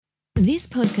This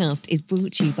podcast is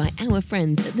brought to you by our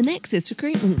friends at the Nexus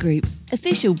Recruitment Group,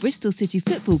 official Bristol City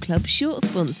Football Club short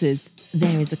sponsors.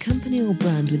 There is a company or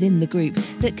brand within the group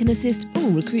that can assist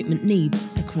all recruitment needs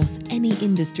across any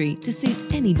industry to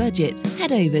suit any budget.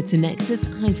 Head over to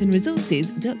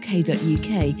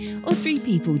nexus-resources.co.uk or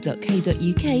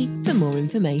 3people.co.uk for more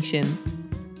information.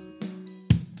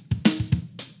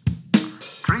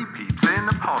 Three Peeps in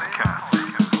a Podcast.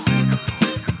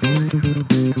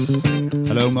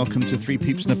 Hello and welcome to Three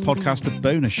Peeps in a Podcast, the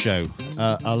bonus show.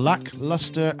 A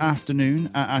lacklustre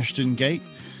afternoon at Ashton Gate.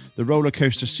 The roller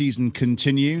coaster season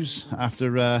continues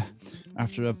after a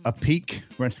peak.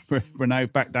 We're now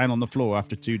back down on the floor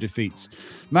after two defeats.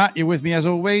 Matt, you're with me as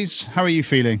always. How are you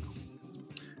feeling?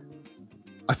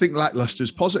 I think lacklustre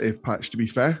is positive, Patch, to be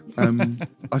fair. I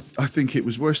think it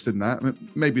was worse than that.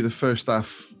 Maybe the first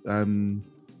half,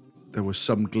 there were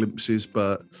some glimpses,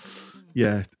 but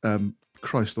yeah,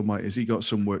 Christ almighty, has he got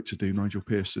some work to do, Nigel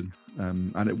Pearson?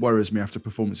 And it worries me after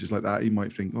performances like that. He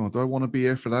might think, oh, do I want to be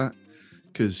here for that?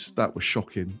 Because that was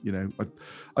shocking. You know,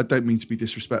 I don't mean to be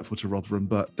disrespectful to Rotherham,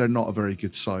 but they're not a very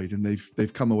good side, and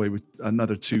they've come away with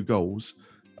another 2 goals,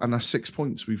 and that's 6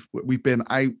 points. We've been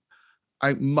out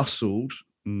muscled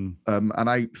and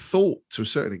out thought to a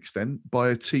certain extent by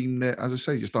a team that, as I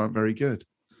say, just aren't very good.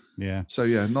 Yeah. So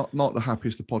yeah, not the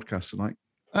happiest of podcasts tonight.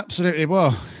 Absolutely.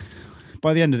 Well,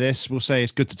 by the end of this, we'll say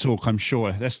it's good to talk, I'm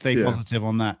sure. Let's stay positive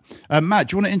on that. Matt,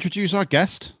 do you want to introduce our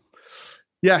guest?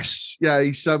 Yes, yeah,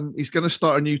 he's going to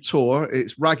start a new tour.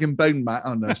 It's Rag and Bone Matt.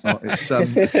 Oh no, it's not.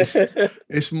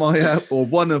 It's my or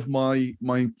one of my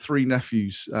 3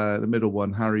 nephews, the middle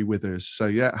one, Harry Withers. So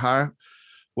yeah, Harry,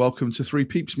 welcome to Three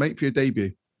Peeps, mate, for your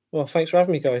debut. Well, thanks for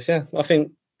having me, guys. Yeah, I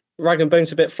think Rag and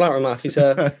Bone's a bit flatter, Matt. He's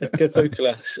a good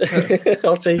vocalist.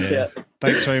 I'll take it.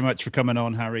 Thanks very much for coming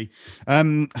on, Harry.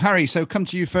 Harry, so come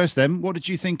to you first then. What did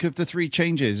you think of the 3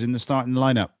 changes in the starting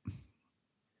lineup?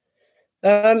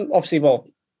 Obviously, well,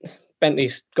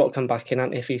 Bentley's got to come back in,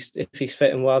 and if he's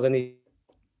fitting well, then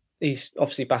he's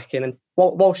obviously back in. And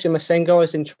Walsh and Masengo, I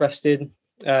was interested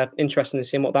in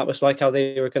seeing what that was like, how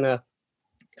they were going to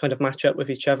kind of match up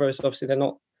with each other. As obviously they're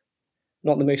not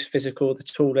the most physical, the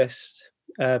tallest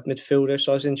midfielder,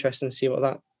 so I was interested to see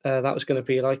what that was going to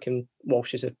be like. And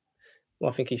Walsh is I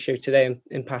think he showed today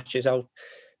in patches how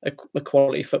a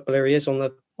quality footballer he is on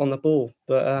the ball.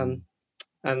 But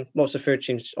and what's the third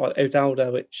team?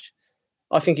 O'Dowda, which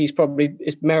I think he's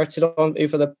merited on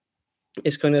over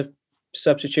his kind of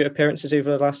substitute appearances over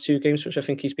the last 2 games, which I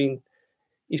think he's been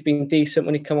decent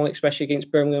when he come on, especially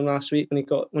against Birmingham last week when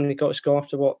he got a score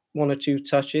after 1 or 2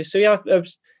 touches. So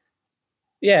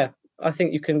yeah, I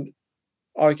think you can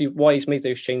argue why he's made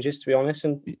those changes, to be honest,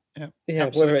 and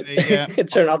whether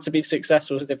it turned out to be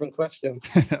successful is a different question.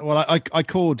 Well, I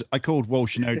called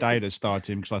Walsh and O'Dowda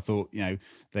starting because I thought, you know,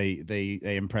 they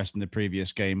impressed in the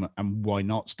previous game, and why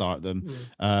not start them?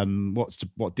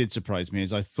 What did surprise me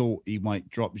is I thought he might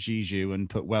drop Zizou and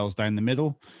put Wells down the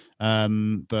middle,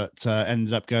 but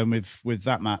ended up going with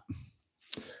that, Matt.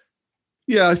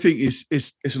 Yeah, I think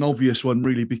it's an obvious one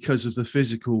really because of the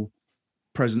physical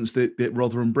presence that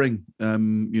Rotherham bring.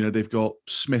 You know, they've got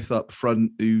Smith up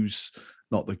front, who's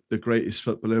not the greatest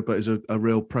footballer, but is a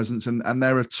real presence, and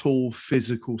they're a tall,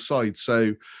 physical side.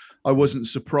 So I wasn't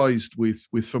surprised with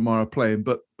Famara playing,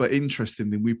 but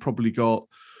interestingly, we probably got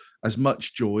as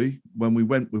much joy when we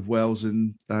went with Wells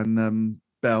and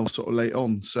Bell sort of late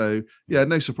on. So yeah,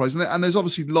 no surprise. And there's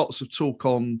obviously lots of talk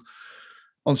on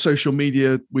social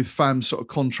media with fans' sort of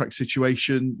contract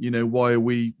situation. You know, why are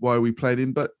we playing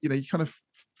him? But you know, you kind of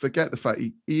forget the fact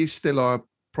he is still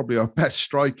probably our best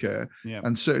striker,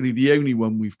 and certainly the only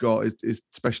one we've got is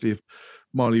especially if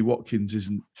Marley Watkins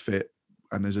isn't fit,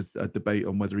 and there's a debate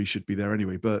on whether he should be there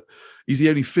anyway. But he's the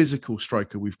only physical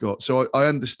striker we've got, so I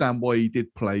understand why he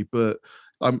did play. But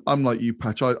I'm like you,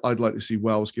 Patch. I'd like to see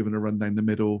Wells given a run down the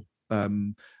middle.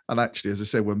 And actually, as I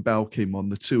said, when Bell came on,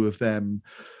 the 2 of them,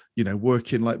 you know,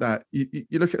 working like that. You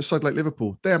look at a side like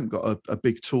Liverpool, they haven't got a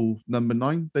big, tall number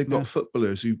 9. They've got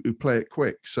footballers who play it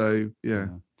quick. So, yeah.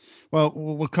 Well,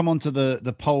 we'll come on to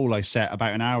the poll I set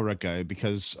about an hour ago,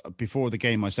 because before the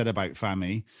game I said about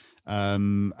Fami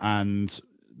and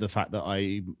the fact that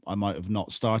I might have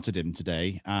not started him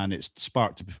today, and it's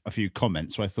sparked a few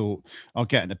comments. So I thought I'll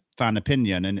get a fan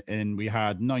opinion, and we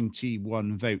had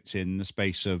 91 votes in the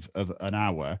space of an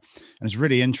hour. And it's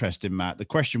really interesting, Matt. The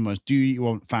question was, do you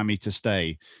want Fami to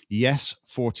stay? Yes,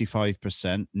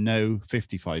 45%, no,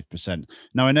 55%.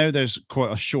 Now, I know there's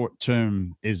quite a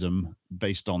short-termism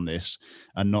based on this,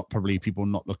 and not probably people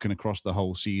not looking across the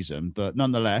whole season, but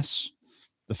nonetheless,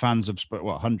 the fans have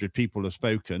 100 people have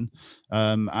spoken,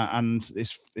 and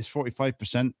it's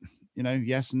 45%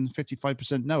 yes, and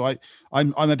 55% no.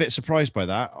 I'm a bit surprised by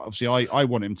that. Obviously, I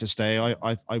want him to stay.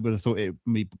 I would have thought it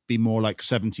would be more like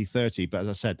 70-30, but as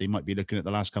I said, they might be looking at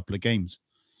the last couple of games.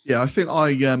 Yeah, I think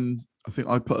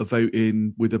I put a vote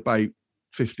in with about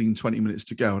 15, 20 minutes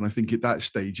to go. And I think at that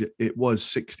stage, it was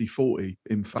 60-40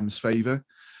 in Fam's favour.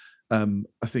 I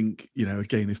think,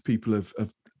 again, if people have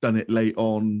done it late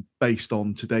on based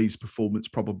on today's performance,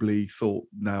 probably thought,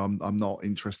 no, I'm not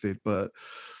interested. But,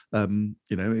 I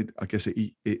guess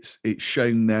it's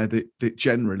shown there that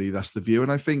generally that's the view.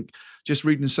 And I think just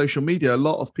reading social media, a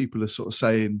lot of people are sort of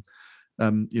saying,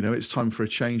 it's time for a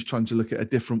change, time to look at a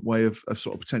different way of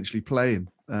sort of potentially playing.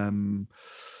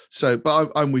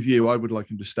 But I'm with you. I would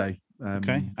like him to stay.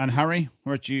 Okay. And Harry,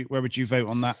 where would you vote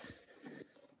on that?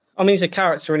 I mean, he's a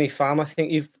character, any Fam. I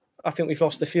think we've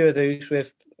lost a few of those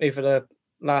with over the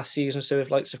last season, so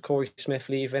with likes of Corey Smith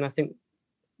leaving. I think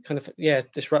kind of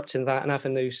disrupting that and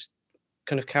having those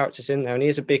kind of characters in there. And he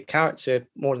is a big character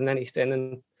more than anything.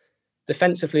 And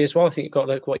defensively as well, I think you've got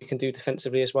to look what you can do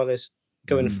defensively as well as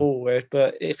going forward.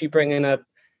 But if you bring in a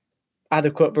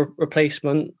adequate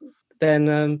replacement, then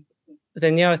I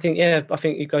think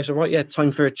you guys are right. Yeah,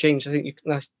 time for a change. I think you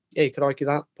could argue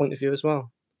that point of view as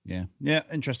well. Yeah,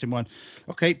 interesting one.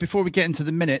 Okay, before we get into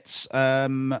the minutes,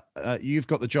 you've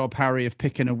got the job, Harry, of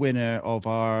picking a winner of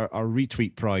our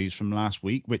retweet prize from last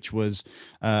week, which was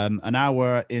an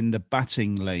hour in the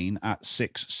batting lane at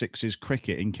 6-6's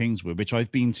Cricket in Kingswood, which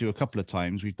I've been to a couple of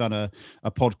times. We've done a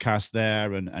podcast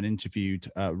there and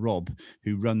interviewed Rob,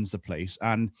 who runs the place.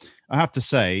 And I have to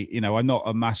say, I'm not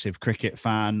a massive cricket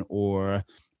fan or,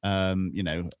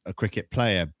 a cricket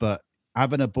player, but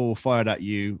having a ball fired at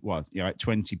you, at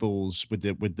 20 balls with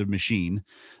the machine,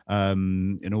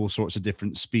 in all sorts of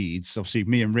different speeds. Obviously,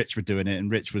 me and Rich were doing it, and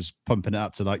Rich was pumping it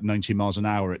up to like 90 miles an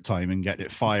hour at time and getting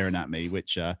it firing at me,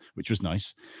 which was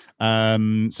nice.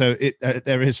 So it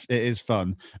is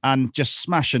fun, and just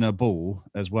smashing a ball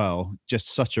as well.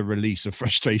 Just such a release of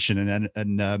frustration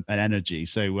and energy.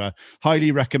 So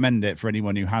highly recommend it for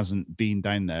anyone who hasn't been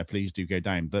down there. Please do go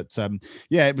down. But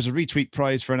it was a retweet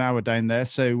prize for an hour down there.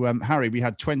 So Harry, we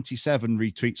had 27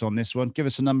 retweets on this one. Give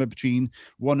us a number between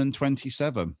 1 and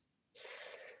 27.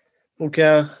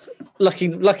 Okay,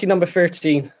 lucky number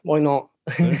 13. Why not?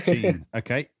 13.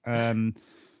 Okay.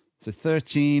 So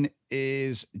 13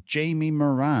 is Jamie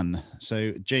Moran.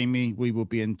 So Jamie, we will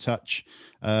be in touch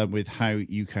with how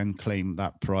you can claim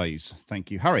that prize.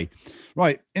 Thank you, Harry.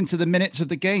 Right, into the minutes of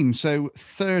the game. So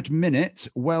 3rd minute,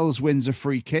 Wells wins a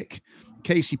free kick.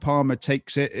 Casey Palmer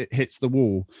takes it, it hits the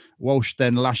wall. Walsh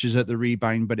then lashes at the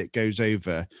rebound, but it goes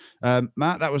over.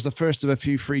 Matt, that was the first of a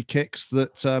few free kicks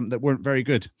that weren't very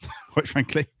good, quite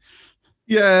frankly.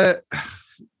 Yeah,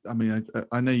 I mean,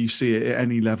 I know you see it at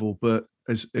any level, but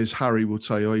as Harry will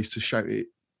tell you, I used to shout at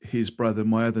his brother,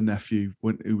 my other nephew,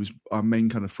 who was our main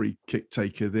kind of free kick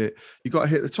taker, that you got to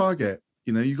hit the target.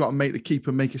 You got to make the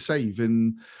keeper make a save,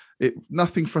 and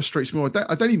nothing frustrates me more.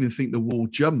 I don't even think the wall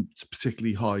jumped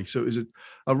particularly high, so it was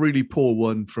a really poor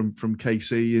one from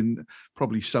Casey, and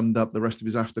probably summed up the rest of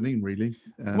his afternoon. Really,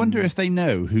 I wonder if they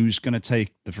know who's going to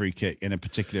take the free kick in a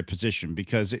particular position,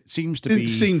 because it seems to didn't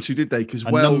seem to, did they? Because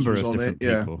Wells was on it.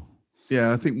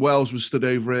 Yeah, I think Wells was stood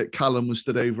over it. Callum was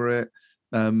stood over it.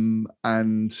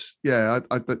 And yeah,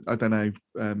 I don't know.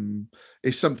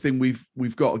 It's something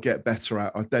we've got to get better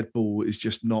at. Our dead ball is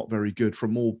just not very good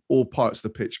from all parts of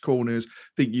the pitch. Corners,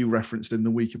 I think you referenced in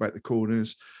the week about the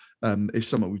corners, is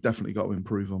something we've definitely got to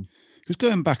improve on. Because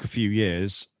going back a few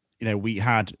years, we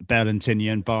had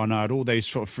Bellantinian, Barnard, all those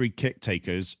sort of free kick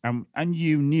takers, and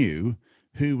you knew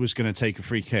who was going to take a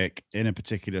free kick in a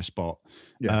particular spot.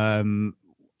 Yeah.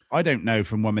 I don't know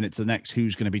from 1 minute to the next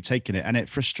who's going to be taking it. And it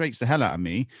frustrates the hell out of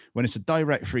me when it's a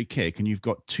direct free kick and you've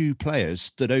got 2 players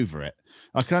stood over it.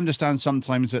 I can understand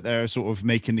sometimes that they're sort of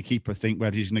making the keeper think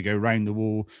whether he's going to go round the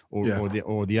wall or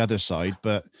the other side.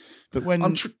 But when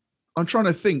I'm trying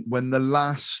to think when the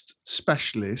last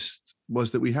specialist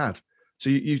was that we had. So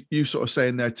you sort of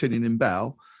saying there, Tinian and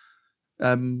Bell.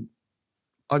 I'm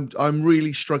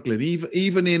really struggling.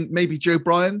 Even in maybe Joe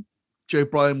Bryan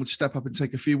would step up and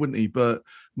take a few, wouldn't he? But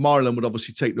Marlon would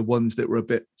obviously take the ones that were a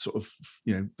bit sort of,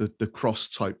 the cross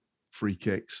type free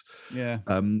kicks. Yeah.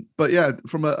 But yeah,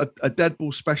 from a dead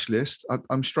ball specialist,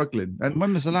 I'm struggling. And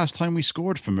when was the last time we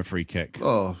scored from a free kick?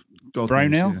 Oh, God.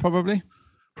 Brownhill, probably?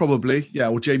 Probably, yeah.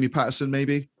 Or Jamie Patterson,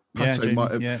 maybe. Pato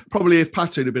might have, probably if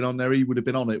Pato had been on there, he would have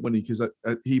been on it, wouldn't he? Because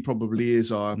he probably is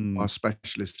our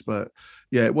specialist. But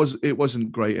yeah, it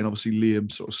wasn't great, and obviously Liam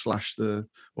sort of lashed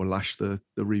the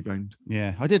rebound.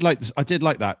 Yeah, I did like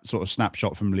that sort of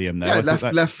snapshot from Liam there.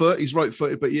 Yeah, left foot. He's right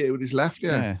footed, but yeah, with his left.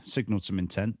 Yeah, signaled some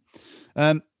intent.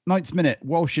 ninth minute,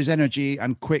 Walsh's energy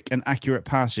and quick and accurate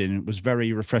passing was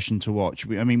very refreshing to watch.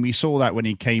 We saw that when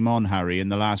he came on, Harry, in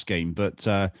the last game, but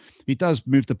he does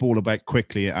move the ball about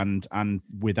quickly and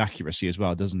with accuracy as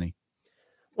well, doesn't he?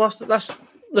 Well, that's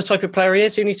the type of player he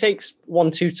is. He only takes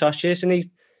 1-2 touches, and he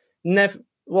never.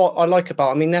 What I like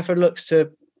about him, he never looks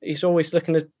to. He's always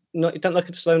looking to. He don't look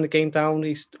at slowing the game down.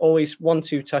 He's always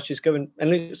 1-2 touches going and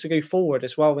looks to go forward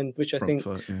as well, which I think,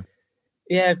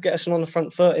 get us on the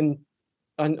front foot. And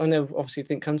I know obviously it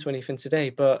didn't come to anything today,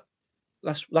 but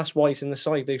that's why he's in the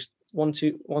side. Those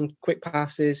 1-2 quick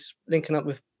passes, linking up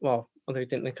with, well, although he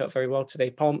didn't link up very well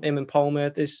today, him and Palmer.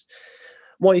 This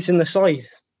why he's in the side.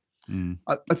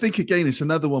 I think again it's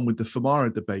another one with the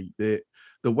Famara debate. That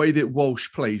the way that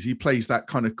Walsh plays, he plays that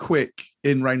kind of quick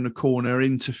in round the corner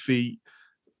into feet.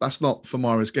 That's not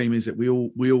Famara's game, is it? We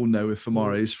all know if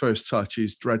Famara, his first touch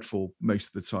is dreadful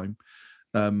most of the time.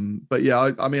 But yeah,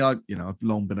 I've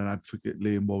long been an advocate of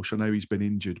Liam Walsh. I know he's been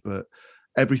injured, but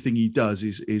everything he does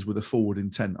is with a forward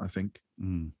intent, I think.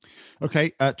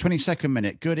 Okay, 22nd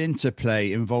minute, good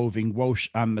interplay involving Walsh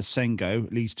and Masengo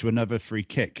leads to another free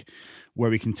kick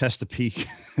where we can test the peak,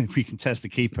 we can test the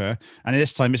keeper, and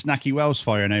this time it's Nahki Wells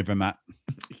firing over, Matt.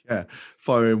 Yeah,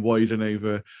 firing wide and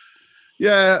over.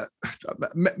 Yeah,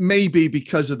 maybe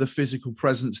because of the physical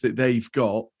presence that they've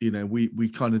got, we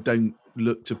kind of don't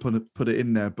look to put it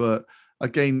in there. But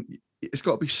again, it's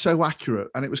got to be so accurate,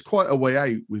 and it was quite a way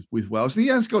out with Wells. And he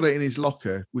has got it in his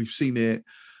locker. We've seen it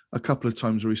a couple of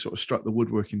times where he sort of struck the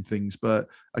woodwork in things. But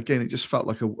again, it just felt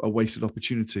like a wasted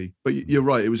opportunity. But you're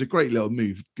right, it was a great little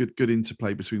move. Good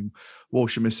interplay between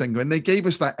Walsh and Masengo. And they gave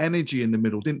us that energy in the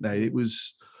middle, didn't they? It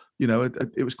was,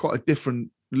 it was quite a different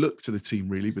look to the team,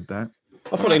 really, with that.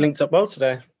 I thought they linked up well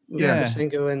today. Yeah.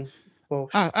 Masengo and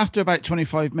Walsh. After about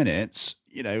 25 minutes,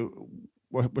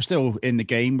 we're still in the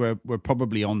game. We're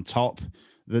probably on top.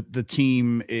 The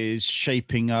team is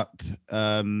shaping up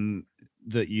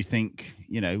that you think,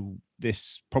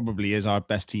 this probably is our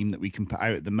best team that we can put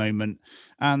out at the moment.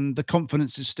 And the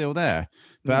confidence is still there.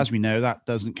 But as we know, that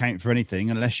doesn't count for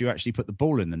anything unless you actually put the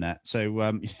ball in the net. So,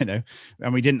 and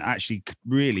we didn't actually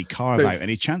really carve out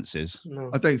any chances. No.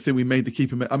 I don't think we made the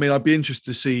keeper. I'd be interested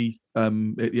to see at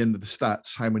the end of the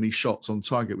stats how many shots on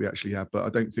target we actually had, but I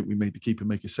don't think we made the keeper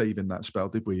make a save in that spell,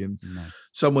 did we? And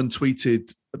someone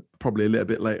tweeted probably a little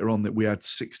bit later on that we had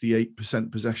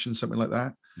 68% possession, something like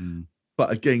that.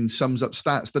 But again, sums up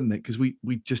stats, doesn't it? Because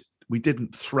we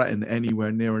didn't threaten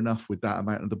anywhere near enough with that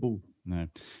amount of the ball. No.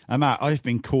 Matt, I've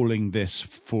been calling this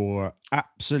for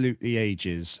absolutely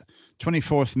ages.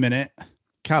 24th minute,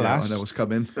 Callas. I know what's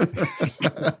coming.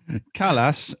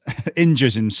 Callas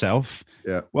injures himself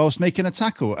whilst making a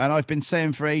tackle. And I've been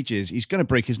saying for ages, he's going to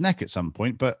break his neck at some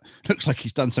point, but looks like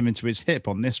he's done something to his hip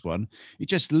on this one. He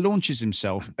just launches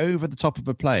himself over the top of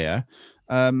a player.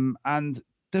 And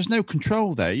there's no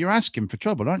control there. You're asking for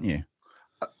trouble, aren't you?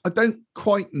 I don't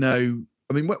quite know.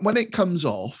 When it comes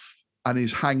off and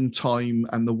his hang time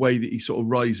and the way that he sort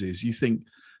of rises, you think,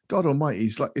 God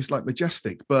Almighty, it's like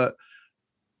majestic. But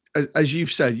as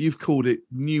you've said, you've called it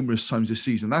numerous times this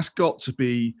season. That's got to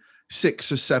be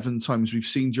 6 or 7 times we've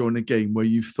seen during a game where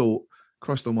you've thought,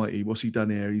 Christ Almighty, what's he done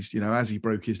here? He's, has he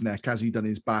broke his neck? Has he done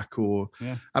his back?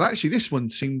 And actually, this one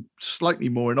seemed slightly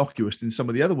more innocuous than some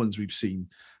of the other ones we've seen.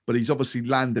 But he's obviously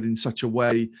landed in such a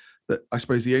way that I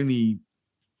suppose the only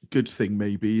good thing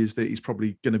maybe is that he's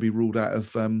probably going to be ruled out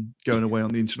of going away on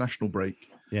the international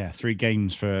break. Yeah, 3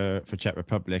 games for Czech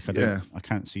Republic. I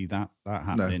can't see that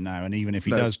happening now. And even if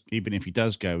he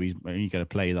does go, he's only going to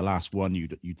play the last one.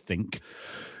 You'd think.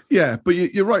 Yeah, but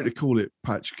you're right to call it,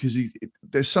 Patch, because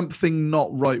there's something not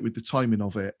right with the timing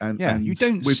of it. And you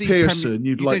don't with see Pearson,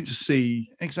 you'd like to see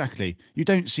exactly. You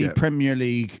don't see Premier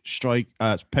League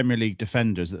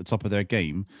defenders at the top of their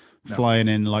game flying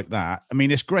in like that.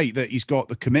 It's great that he's got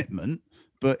the commitment,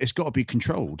 but it's got to be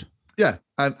controlled. Yeah,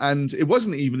 and it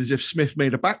wasn't even as if Smith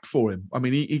made a back for him.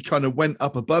 He kind of went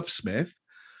up above Smith,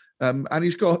 and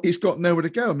he's got nowhere to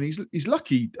go. He's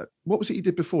lucky. What was it he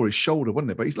did before? His shoulder,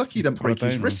 wasn't it? But he's lucky he didn't break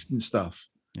his wrist and stuff.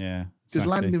 Yeah, because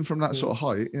landing from that sort of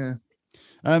height,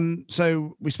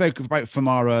 So we spoke about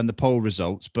Famara and the poll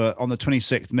results, but on the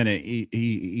 26th minute,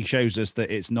 he shows us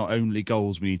that it's not only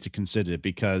goals we need to consider,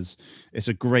 because it's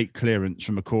a great clearance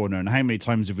from a corner. And how many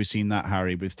times have we seen that,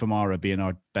 Harry, with Famara being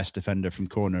our best defender from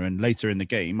corner? And later in the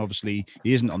game, obviously,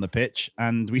 he isn't on the pitch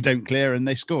and we don't clear and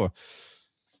they score.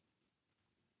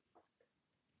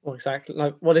 Well, exactly.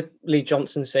 Like, what did Lee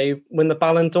Johnson say? Win the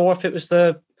Ballon d'Or, if it was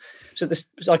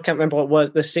I can't remember what it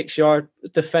was, the 6-yard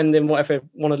defending, whatever,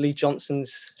 one of Lee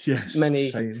Johnson's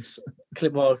many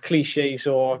cliches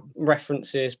or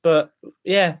references. But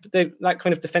that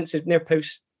kind of defensive near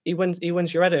post he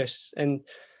wins your headers, and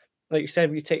like you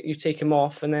said, you take him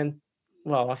off, and then,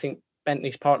 well, I think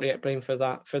Bentley's partly at blame for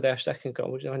that, for their second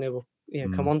goal, which I know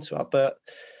we'll come on to that, but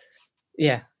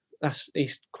yeah,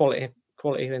 he's quality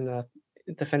in the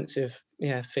defensive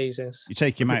phases. You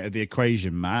take him out of the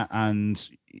equation, Matt, and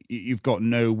you've got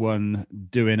no one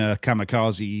doing a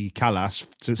kamikaze Callas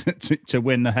to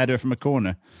win the header from a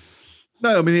corner.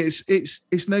 No, I mean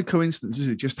it's no coincidence, is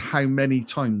it? Just how many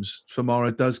times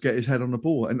Famara does get his head on the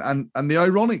ball, and the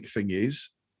ironic thing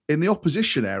is, in the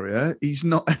opposition area, he's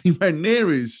not anywhere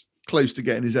near as close to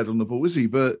getting his head on the ball, is he?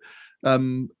 But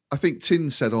I think Tin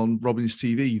said on Robin's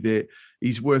TV that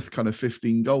he's worth kind of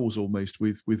 15 goals almost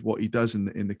with what he does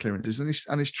in the clearances,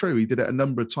 and it's true. He did it a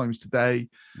number of times today,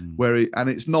 and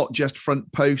it's not just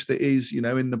front post. It is,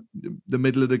 in the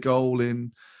middle of the goal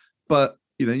but.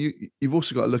 You've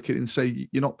also got to look at it and say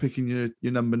you're not picking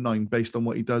your number 9 based on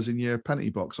what he does in your penalty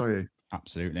box, are you?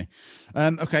 Absolutely.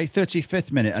 Okay,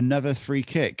 35th minute, another free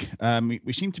kick.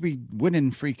 We seem to be winning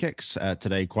free kicks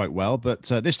today quite well, but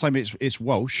this time it's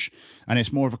Walsh, and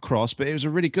it's more of a cross, but it was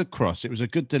a really good cross. It was a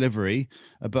good delivery,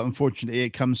 but unfortunately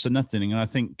it comes to nothing. And I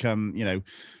think,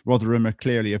 Rotherham are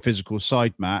clearly a physical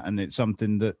side, Matt, and it's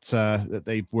something that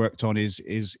they've worked on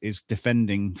is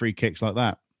defending free kicks like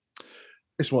that.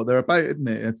 It's what they're about, isn't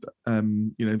it?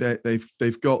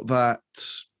 They've got that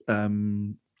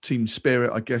team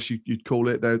spirit, I guess you'd call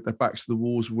it. They're backs to the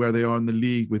walls where they are in the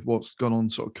league with what's gone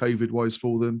on sort of COVID-wise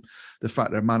for them. The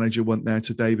fact their manager wasn't there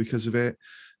today because of it.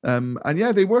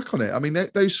 They work on it. I mean,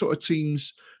 those sort of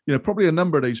teams, probably a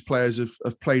number of those players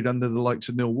have played under the likes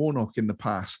of Neil Warnock in the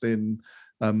past.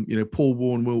 Paul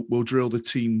Warne will drill the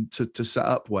team to set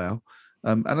up well.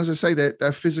 And as I say,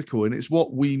 they're physical, and it's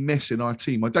what we miss in our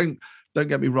team. Don't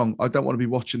get me wrong. I don't want to be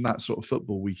watching that sort of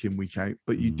football week in, week out,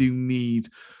 but you do need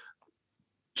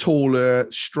taller,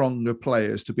 stronger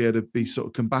players to be able to be sort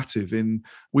of combative.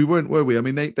 We weren't, were we? I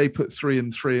mean, they put 3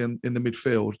 and 3 in the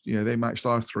midfield. They matched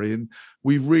our 3, and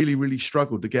we really, really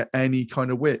struggled to get any kind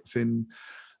of width. And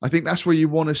I think that's where you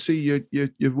want to see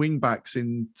your wing backs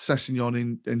in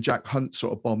Sessegnon and Jack Hunt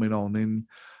sort of bombing on.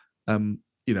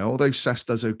 Although Sess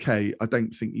does okay, I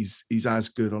don't think he's as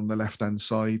good on the left-hand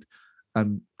side.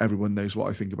 And everyone knows what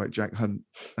I think about Jack Hunt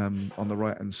on the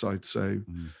right-hand side. So,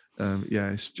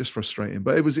 it's just frustrating.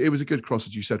 But it was a good cross,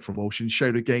 as you said, from Walsh, and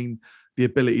showed again the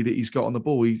ability that he's got on the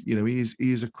ball. He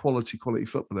is a quality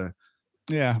footballer.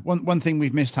 Yeah, one thing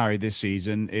we've missed, Harry, this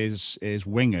season is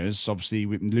wingers. Obviously,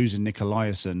 we've been losing Nick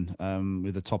Eliasson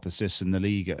with the top assists in the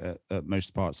league at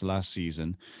most parts of last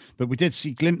season. But we did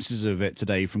see glimpses of it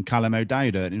today from Callum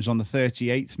O'Dowda, and it was on the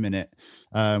 38th minute,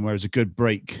 where it was a good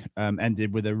break,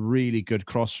 ended with a really good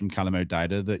cross from Callum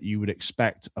O'Dowda that you would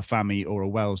expect a Fami or a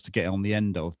Wells to get on the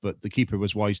end of. But the keeper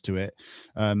was wise to it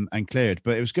and cleared.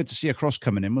 But it was good to see a cross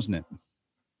coming in, wasn't it?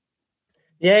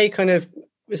 Yeah, he kind of...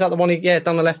 Was that the one?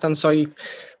 Down the left hand side, he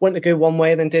went to go one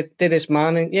way, then did his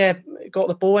man, and got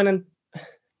the ball in. And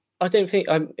I don't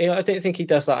think he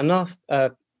does that enough,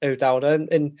 O'Dowda.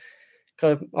 And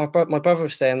kind of my brother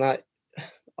was saying that.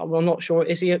 I'm not sure.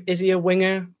 Is he a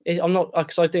winger? I'm not,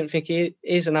 because I don't think he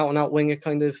is an out and out winger.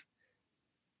 Kind of,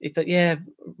 it's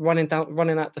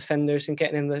running at defenders and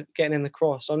getting in the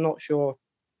cross. I'm not sure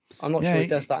he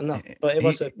does that enough. But it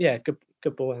was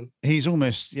good ball in. He's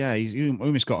almost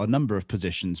got a number of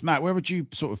positions. Matt, where would you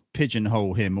sort of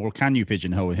pigeonhole him, or can you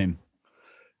pigeonhole him?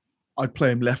 I'd play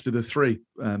him left of the 3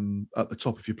 at the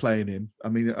top if you're playing him. I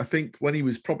mean, I think when he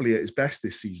was probably at his best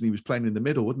this season, he was playing in the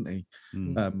middle, wouldn't he?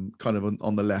 Kind of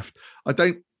on the left. I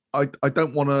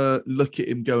don't want to look at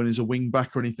him going as a wing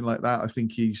back or anything like that. I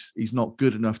think he's not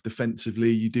good enough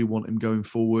defensively. You do want him going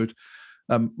forward.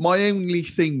 My only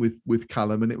thing with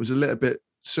Callum, and it was a little bit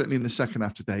certainly in the second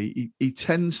half today, he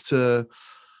tends to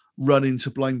run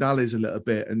into blind alleys a little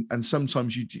bit, and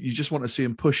sometimes you just want to see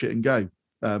him push it and go.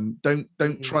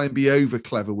 Don't try and be over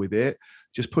clever with it.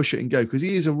 Just push it and go, because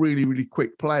he is a really, really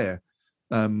quick player.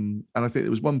 And I think there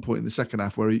was one point in the second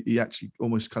half where he actually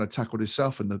almost kind of tackled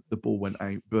himself and the ball went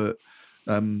out. But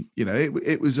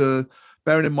it was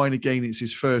bearing in mind again, it's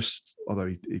his first, although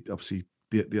he obviously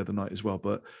the other night as well.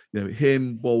 But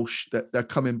him, Walsh, they're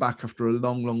coming back after a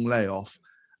long, long layoff.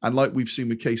 And like we've seen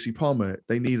with Casey Palmer,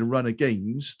 they need a run of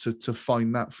games to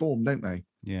find that form, don't they?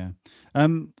 Yeah.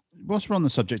 Whilst we're on the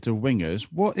subject of wingers,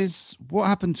 what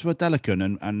happened to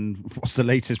Adelakun and what's the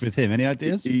latest with him? Any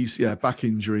ideas? He's back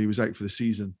injury. He was out for the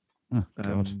season. Oh,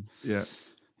 God.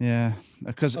 Yeah.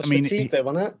 Because fatigue,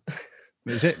 wasn't it?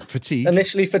 Is it fatigue?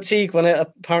 Initially fatigue, when it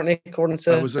apparently, according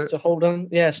to Holden.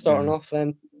 Yeah, starting off,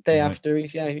 and day after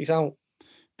he's out.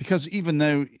 Because even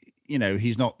though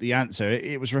he's not the answer.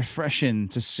 It was refreshing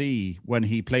to see when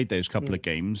he played those couple of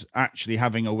games, actually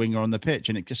having a winger on the pitch,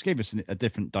 and it just gave us a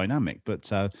different dynamic. But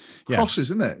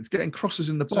crosses, isn't it? It's getting crosses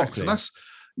in the box, Exactly. and that's,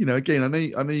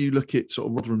 again, I know you look at sort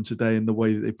of Rotherham today and the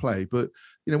way that they play, but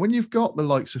when you've got the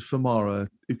likes of Famara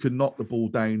who can knock the ball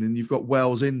down, and you've got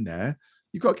Wells in there,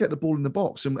 you've got to get the ball in the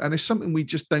box, and it's something we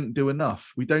just don't do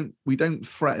enough. We don't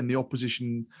threaten the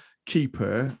opposition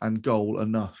keeper and goal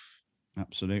enough.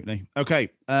 Absolutely. Okay.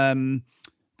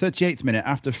 38th minute,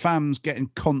 after Fams getting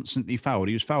constantly fouled,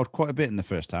 he was fouled quite a bit in the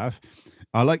first half.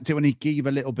 I liked it when he gave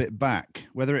a little bit back,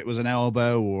 whether it was an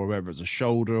elbow or whether it was a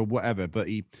shoulder or whatever, but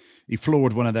he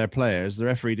floored one of their players. The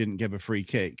referee didn't give a free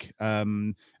kick.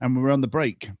 And we were on the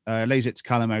break. Lays it to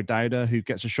Callum O'Dowda, who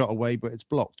gets a shot away, but it's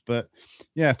blocked. But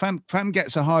yeah, Fam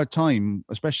gets a hard time,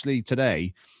 especially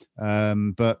today.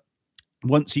 But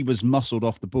once he was muscled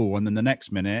off the ball, and then the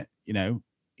next minute,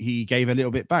 he gave a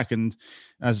little bit back. And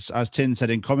as Tin said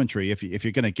in commentary, if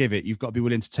you're going to give it, you've got to be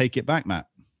willing to take it back, Matt.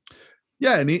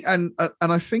 Yeah, and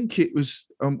I think it was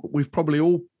we've probably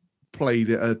all played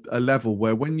at a level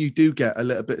where when you do get a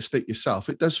little bit of stick yourself,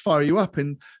 it does fire you up.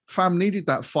 And Fam needed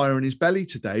that fire in his belly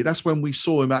today. That's when we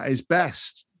saw him at his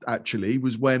best. Actually,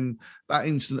 was when that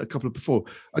incident a couple of before.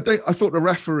 I thought the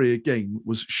referee again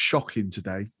was shocking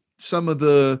today. Some of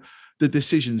the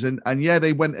decisions, and yeah,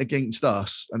 they went against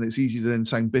us, and it's easy to then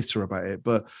sound bitter about it,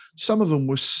 but some of them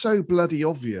were so bloody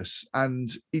obvious, and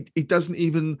he doesn't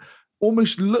even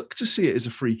almost look to see it as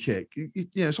a free kick.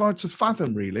 It's hard to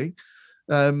fathom, really.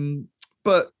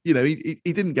 But he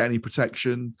didn't get any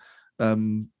protection,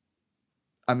 and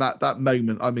that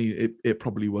moment, I mean, it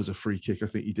probably was a free kick. I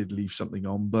think he did leave something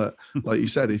on, but like you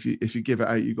said, if you give it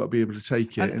out, you've got to be able to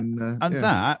take it.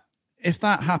 That, if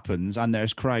that happens and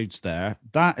there's crowds there,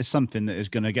 that is something that is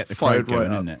going to get the fired crowd going,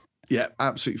 right up. isn't it? Yeah,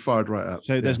 absolutely fired right up.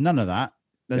 So there's none of that.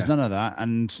 There's none of that,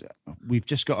 and we've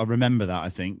just got to remember that, I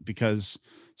think, because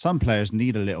some players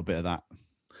need a little bit of that.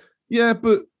 Yeah,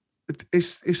 but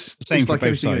it's like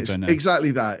both anything. sides, exactly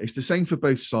that. It's the same for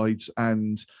both sides,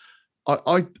 and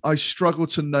I struggle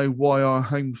to know why our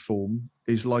home form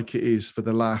is like it is for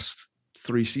the last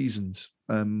 3 seasons.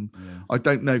 I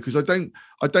don't know, because I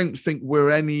don't think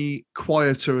we're any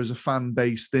quieter as a fan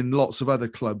base than lots of other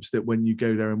clubs that when you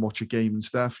go there and watch a game and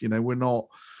stuff, we're not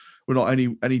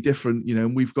any different,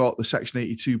 and we've got the Section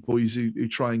 82 boys who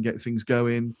try and get things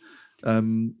going.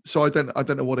 So I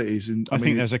don't know what it is. And I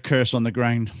think there's a curse on the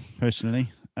ground,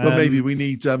 personally. Well, maybe we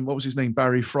need what was his name,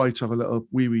 Barry Fry, to have a little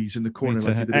wee-wees in the corner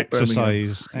like he did at Birmingham.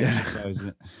 Exercise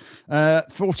it.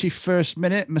 41st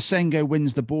minute, Masengo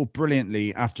wins the ball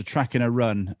brilliantly after tracking a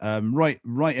run right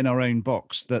in our own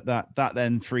box. That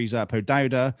then frees up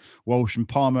O'Dowda, Walsh, and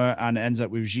Palmer, and it ends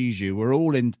up with Zizou. We're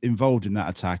all involved in that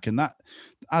attack, and that,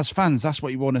 as fans, that's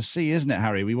what you want to see, isn't it,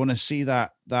 Harry? We want to see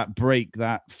that break,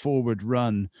 that forward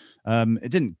run. It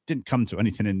didn't come to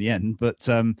anything in the end, but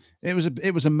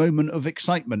it was a moment of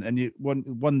excitement, and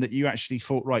one that you actually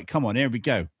thought, right, come on, here we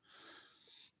go.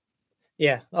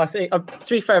 Yeah, I think,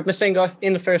 to be fair, Masengo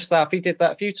in the first half, he did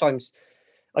that a few times.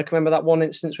 I can remember that one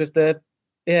instance with the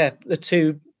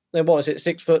two, what was it,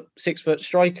 6 foot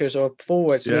strikers or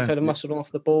forwards, and he kind of muscled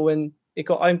off the ball, and it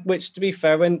got home, which, to be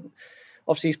fair, when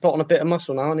obviously he's put on a bit of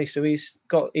muscle now, hasn't he? So he's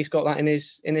got that in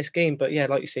his game. But yeah,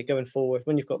 like you say, going forward,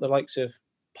 when you've got the likes of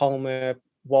Palmer,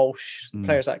 Walsh,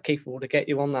 players that are capable to get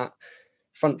you on that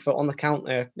front foot on the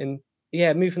counter, and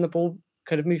moving the ball,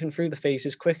 kind of moving through the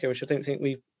phases quicker, which I don't think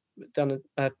we've done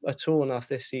at all enough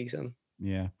this season.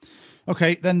 Yeah.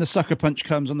 Okay, then the sucker punch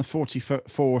comes on the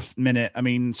 44th minute. I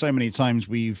mean, so many times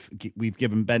we've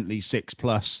given Bentley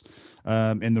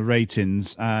 6+ in the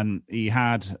ratings, and he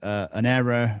had an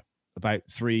error about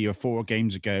 3 or 4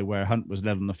 games ago where Hunt was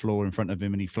led on the floor in front of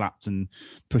him and he flapped and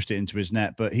pushed it into his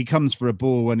net. But he comes for a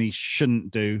ball when he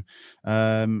shouldn't do,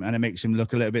 and it makes him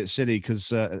look a little bit silly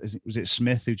because was it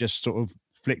Smith who just sort of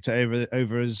flicked it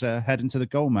over his head into the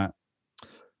goal mat?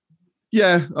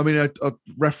 Yeah, I mean, I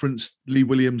referenced Lee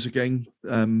Williams again,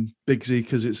 Bigsy,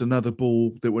 because it's another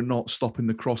ball that we're not stopping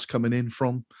the cross coming in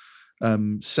from.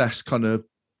 Cess kind of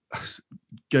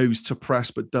goes to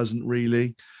press, but doesn't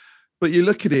really. But you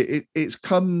look at it, it's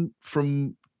come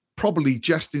from probably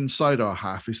just inside our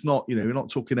half. It's not, we're not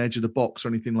talking edge of the box or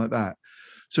anything like that.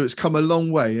 So it's come a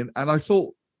long way. And I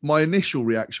thought, my initial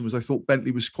reaction was I thought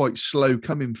Bentley was quite slow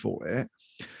coming for it.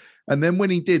 And then when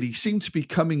he did, he seemed to be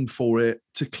coming for it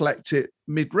to collect it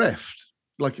mid-rift,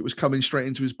 like it was coming straight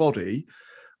into his body.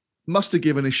 Must have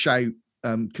given a shout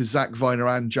because Zach Viner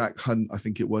and Jack Hunt, I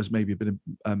think it was, may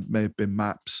have been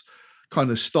Maps,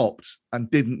 kind of stopped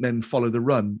and didn't then follow the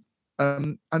run.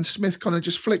 And Smith kind of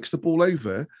just flicks the ball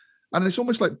over And it's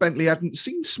almost like Bentley hadn't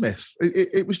seen Smith.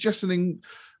 It was just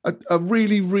a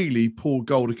really, really poor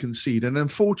goal to concede. And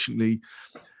unfortunately,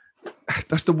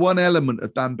 that's the one element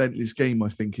of Dan Bentley's game, I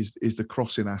think, is the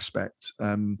crossing aspect.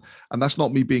 And that's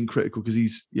not me being critical, because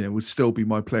he's, would still be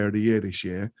my player of the year this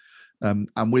year.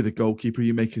 And with a goalkeeper,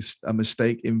 you make a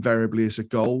mistake, invariably it's a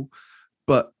goal.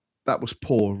 But that was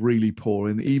poor, really poor.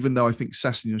 And even though I think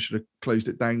Sessegnon should have closed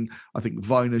it down, I think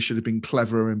Viner should have been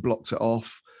cleverer and blocked it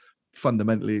off.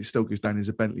 Fundamentally, it still goes down as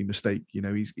a Bentley mistake.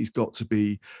 He's got to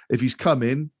be, if he's come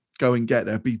in, go and get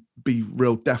there, be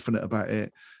real definite about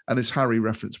it. And as Harry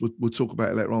referenced, we'll talk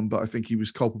about it later on, but I think he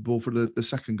was culpable for the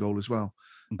second goal as well,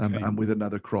 Okay. and with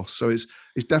another cross. So it's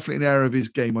definitely an area of his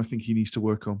game I think he needs to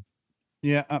work on.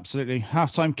 Yeah, absolutely.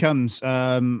 Halftime comes.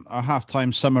 Our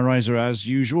halftime summariser, as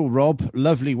usual. Rob,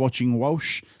 lovely watching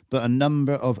Walsh, but a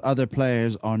number of other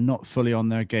players are not fully on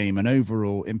their game. And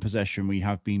overall, in possession, we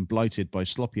have been blighted by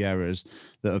sloppy errors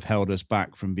that have held us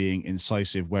back from being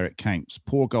incisive where it counts.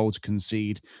 Poor goal to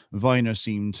concede. Viner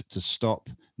seemed to stop,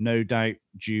 no doubt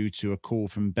due to a call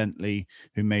from Bentley,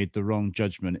 who made the wrong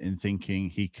judgment in thinking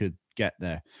he could get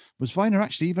there. Was Viner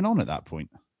actually even on at that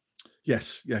point?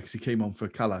 Yes, yeah, because he came on for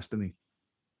Callas, didn't he?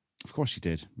 Of course you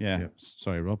did. Yeah.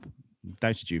 Sorry, Rob.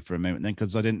 Doubted you for a moment then,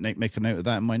 because I didn't make a note of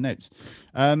that in my notes.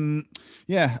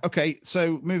 Yeah. Okay.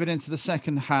 So moving into the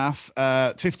second half,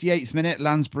 58th minute,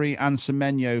 Lansbury and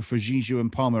Semenyo for Zizou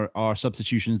and Palmer are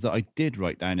substitutions that I did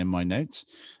write down in my notes.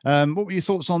 What were your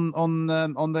thoughts on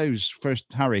those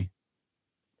first, Harry?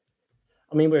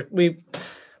 I mean, we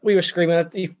were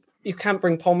screaming, you can't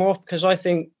bring Palmer off, because I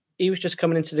think he was just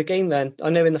coming into the game then. I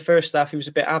know in the first half he was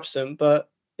a bit absent, but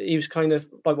he was kind of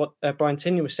like what Brian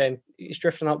Tinney was saying. He's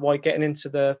drifting out wide, getting on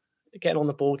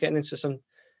the ball, getting into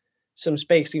some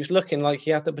space. He was looking like he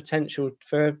had the potential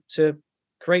to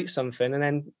create something. And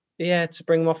then, to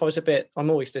bring him off, I'm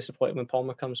always disappointed when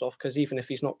Palmer comes off, because even if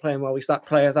he's not playing well, he's that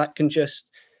player that can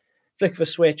just flick of a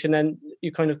switch and then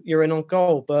you're in on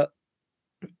goal. But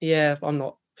yeah, I'm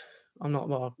not.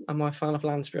 Well, am I a fan of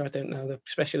Lansbury? I don't know.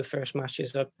 Especially the first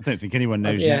matches. I don't think anyone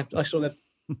knows. I saw that.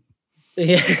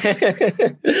 Yeah,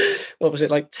 what was it,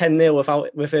 like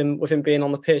 10-0 with him being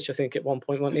on the pitch? I think at one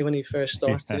point, wasn't he, when he first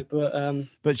started? Yeah.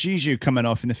 But Zizou coming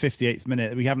off in the 58th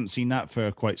minute, we haven't seen that for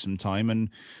quite some time,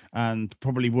 and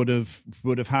probably would have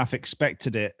half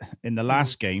expected it in the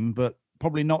last game, but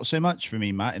probably not so much for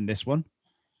me, Matt, in this one.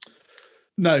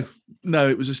 No,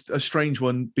 it was a strange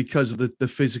one because of the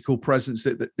physical presence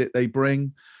that they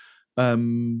bring.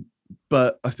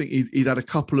 But I think he'd had a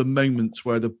couple of moments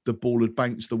where the ball had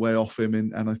bounced the way off him,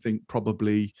 and I think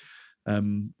probably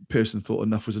Pearson thought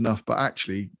enough was enough. But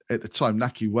actually, at the time,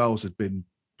 Nahki Wells had been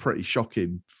pretty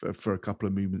shocking for a couple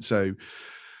of movements. So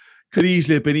could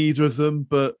easily have been either of them.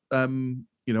 But, I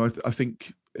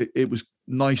think it was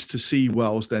nice to see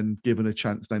Wells then given a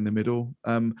chance down the middle.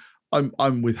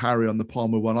 I'm with Harry on the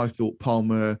Palmer one. I thought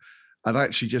Palmer had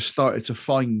actually just started to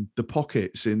find the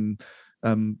pockets in...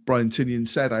 Brian Tinian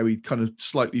said how he kind of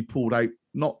slightly pulled out,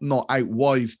 not out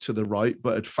wide to the right,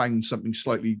 but had found something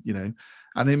slightly,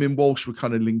 and him and Walsh were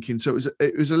kind of linking. So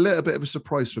it was a little bit of a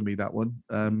surprise for me, that one.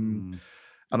 And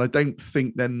I don't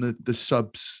think then the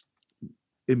subs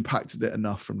impacted it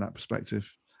enough from that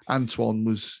perspective. Antoine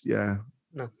was, No.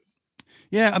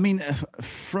 Yeah, I mean,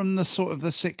 from the sort of the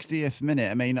 60th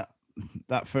minute, I mean,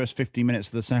 that first 50 minutes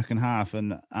of the second half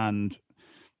and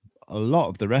a lot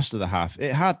of the rest of the half,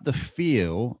 it had the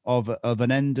feel of an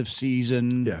end of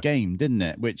season game, didn't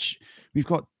it? Which we've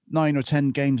got 9 or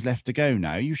 10 games left to go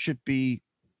now. You should be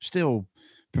still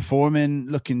performing,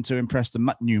 looking to impress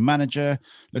the new manager,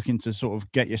 looking to sort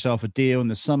of get yourself a deal in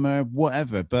the summer,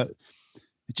 whatever. But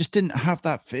it just didn't have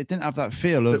that. It didn't have that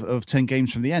feel of 10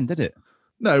 games from the end, did it?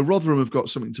 No, Rotherham have got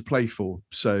something to play for,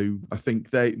 so I think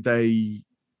they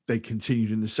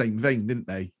continued in the same vein, didn't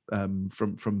they?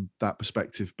 From that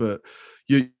perspective, but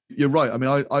you're right. I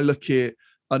mean, I look at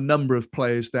a number of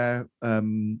players there.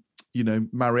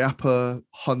 Mariappa,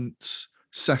 Hunt,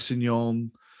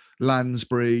 Sessegnon,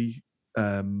 Lansbury.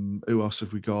 Who else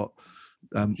have we got?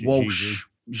 Walsh,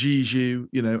 Zizou.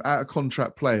 Out of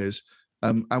contract players.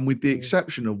 And with the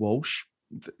exception of Walsh,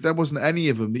 there wasn't any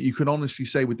of them that you can honestly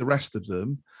say with the rest of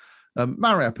them.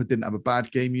 Mariappa didn't have a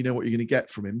bad game. You know what you're going to get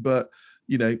from him, but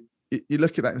you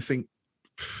look at that and think,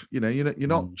 you're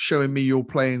not showing me you're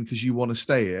playing because you want to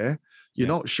stay here. You're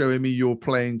not showing me you're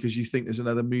playing because you think there's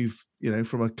another move,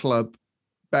 from a club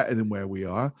better than where we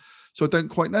are. So I don't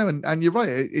quite know. And you're right.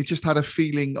 It just had a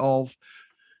feeling of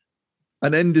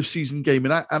an end of season game.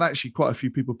 And actually quite a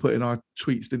few people put in our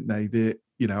tweets, didn't they? That,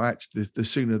 actually the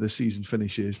sooner the season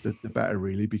finishes, the better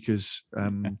really, because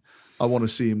I want to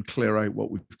see him clear out what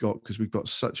we've got because we've got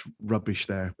such rubbish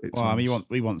there. Well, I mean,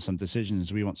 we want some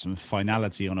decisions. We want some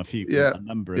finality on a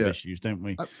number of issues, don't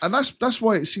we? And that's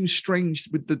why it seems strange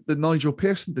with the Nigel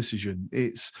Pearson decision.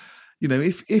 It's,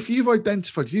 if you've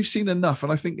identified, if you've seen enough,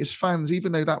 and I think as fans,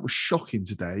 even though that was shocking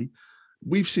today,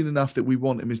 we've seen enough that we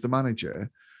want him as the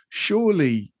manager.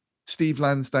 Surely Steve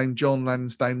Lansdown, John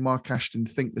Lansdown, Mark Ashton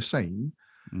think the same.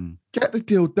 Get the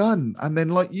deal done. And then,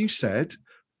 like you said,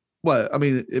 well, I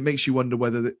mean, it makes you wonder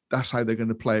whether that's how they're going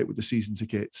to play it with the season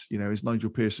tickets. Is Nigel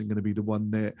Pearson going to be the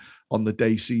one that on the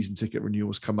day season ticket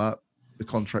renewals come up, the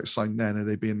contract signed then? Are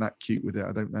they being that cute with it?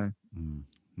 I don't know.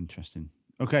 Interesting.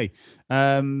 Okay.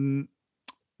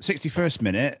 61st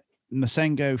minute,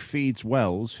 Masengo feeds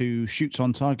Wells, who shoots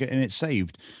on target and it's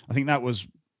saved. I think that was,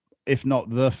 if not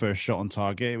the first shot on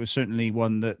target, it was certainly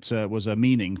one that was a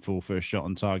meaningful first shot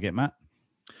on target, Matt.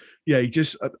 Yeah,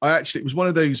 it was one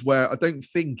of those where I don't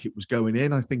think it was going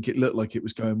in. I think it looked like it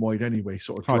was going wide anyway,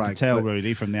 sort of hard to tell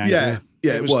really from the angle.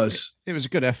 Yeah, it was. It was a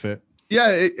good effort.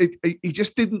 Yeah, he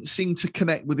just didn't seem to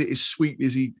connect with it as sweetly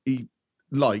as he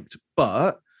liked.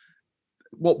 But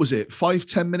what was it?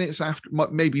 5-10 minutes after,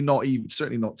 maybe not even,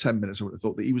 certainly not 10 minutes. I would have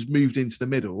thought that he was moved into the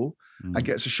middle and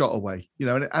gets a shot away.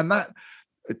 And that.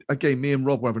 Again, me and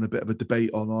Rob were having a bit of a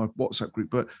debate on our WhatsApp group,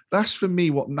 but that's for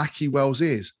me what Nahki Wells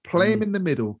is. Play him in the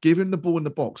middle, give him the ball in the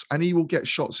box, and he will get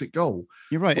shots at goal.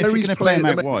 You're right. If you're going to play him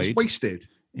out wide, it's wasted.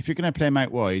 If you're going to play him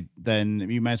out wide, then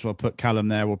you may as well put Callum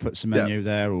there or put Semenyo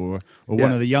there or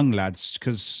one of the young lads,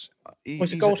 because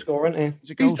he's a goal scorer, isn't he? He's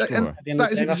a goal scorer.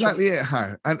 That is exactly it,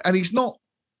 How. And he's not.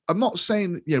 I'm not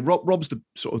saying, Rob's the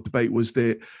sort of debate was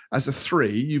that as a 3,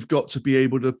 you've got to be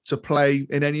able to play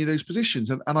in any of those positions.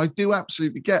 And I do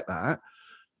absolutely get that,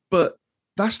 but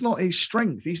that's not his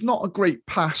strength. He's not a great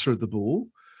passer of the ball.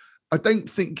 I don't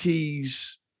think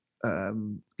he's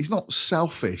not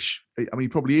selfish. I mean, he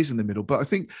probably is in the middle, but I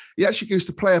think he actually goes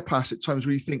to play a pass at times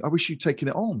where you think, I wish you'd taken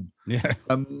it on. Yeah.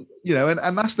 And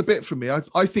that's the bit for me.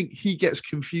 I think he gets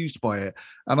confused by it.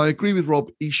 And I agree with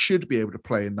Rob. He should be able to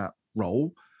play in that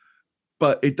role,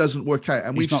 but it doesn't work out.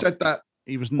 And said that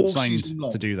he wasn't signed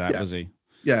to do that, was he?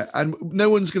 Yeah, and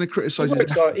no one's going to criticise his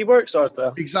effort. He works hard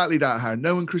there. Exactly that, How.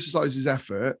 No one criticises his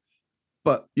effort,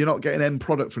 but you're not getting end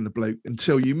product from the bloke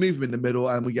until you move him in the middle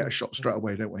and we get a shot straight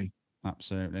away, don't we?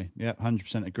 Absolutely. Yeah,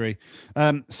 100% agree.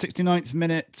 69th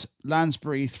minute,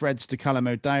 Lansbury threads to Callum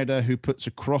O'Dowda, who puts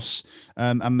a cross,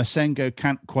 and Masengo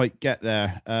can't quite get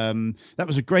there. That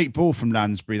was a great ball from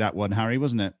Lansbury, that one, Harry,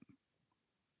 wasn't it?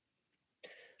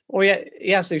 Well, yeah,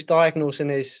 he has those diagonals in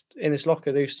his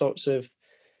locker. Those sorts of,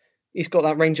 he's got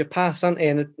that range of pass, hasn't he?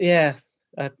 And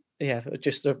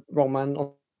just the wrong man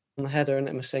on the header and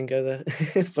Masengo there.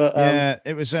 But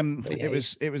it was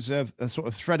a sort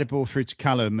of threaded ball through to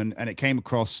Callum, and it came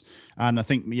across, and I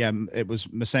think it was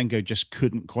Masengo just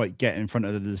couldn't quite get in front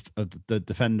of the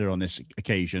defender on this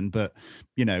occasion. But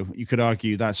you could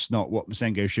argue that's not what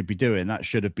Masengo should be doing. That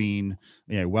should have been,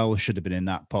 Wells should have been in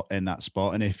that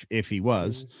spot, and if he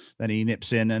was, then he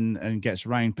nips in and gets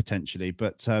round potentially.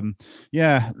 But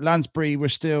Lansbury, we're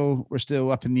still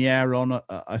up in the air on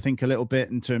I think a little bit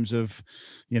in terms of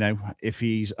if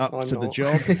he's up to the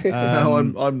job.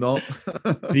 No, I'm not.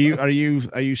 Are you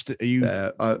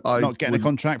not getting a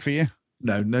contract for you?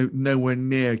 No, nowhere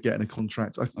near getting a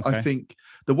contract. I think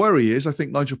the worry is I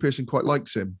think Nigel Pearson quite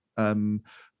likes him.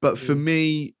 But for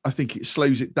me, I think it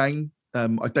slows it down. I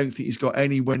don't think he's got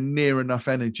anywhere near enough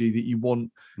energy that you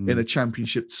want in a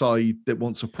championship side that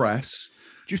wants to press.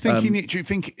 Do you think do you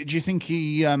think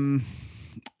he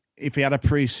if he had a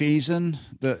pre-season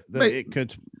that it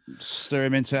could stir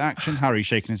him into action? Harry's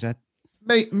shaking his head.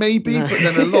 Maybe, but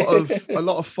then a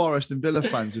lot of Forest and Villa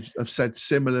fans have said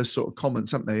similar sort of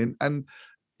comments, haven't they? And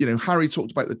Harry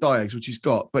talked about the diags, which he's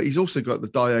got, but he's also got the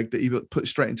diag that he put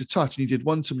straight into touch, and he did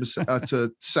one to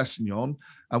Sessegnon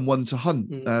and one to Hunt.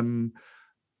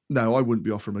 No, I wouldn't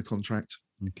be offering him a contract.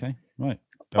 Okay, right.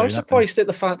 I was surprised at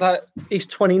the fact that he's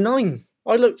 29.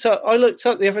 I looked up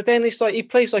the other day, and it's like he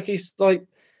plays like he's like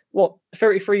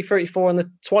 33, 34 in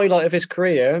the twilight of his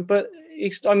career, but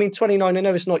he's 29. I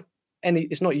know it's not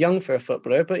young for a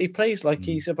footballer, but he plays like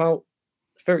he's about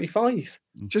 35.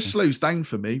 Just slows down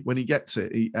for me when he gets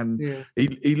it. He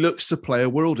looks to play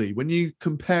a worldie. When you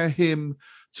compare him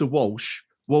to Walsh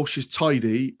is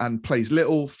tidy and plays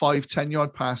little 5-10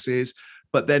 yard passes,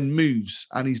 but then moves,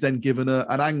 and he's then given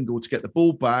an angle to get the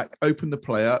ball back, open the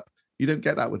play up. You don't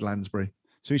get that with Lansbury.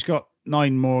 So he's got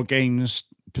 9 more games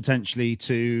potentially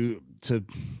to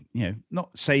not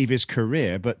save his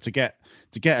career, but to get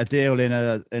a deal in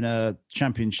a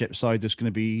championship side that's going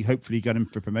to be hopefully going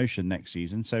for promotion next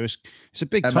season. So it's a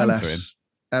big time for him.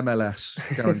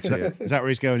 MLS, guarantee it. Is that where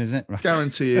he's going? Isn't it? Right.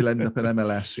 Guarantee he'll end up in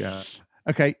MLS. Yeah.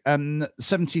 Okay.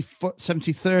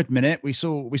 73rd minute, we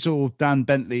saw Dan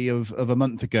Bentley of a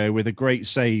month ago with a great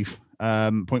save,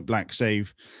 point blank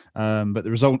save, but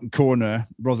the resultant corner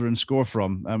Rotherham score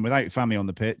from. Without Fami on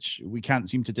the pitch, we can't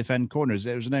seem to defend corners.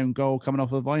 There was an own goal coming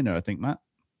off of Viner, I think, Matt.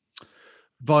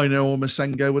 Viner or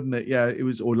Masengo, wouldn't it? Yeah, it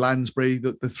was, or Lansbury,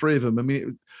 the three of them. I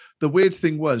mean, the weird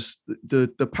thing was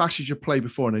the passage of play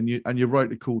before, and you're right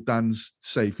to call Dan's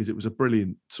save because it was a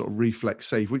brilliant sort of reflex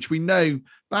save, which we know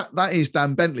that is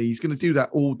Dan Bentley. He's going to do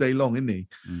that all day long, isn't he?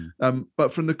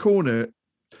 But from the corner,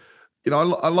 I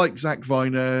like Zach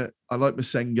Viner, I like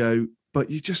Masengo, but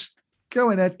you just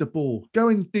go and head the ball, go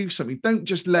and do something. Don't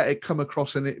just let it come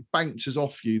across and it bounces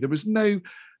off you. There was no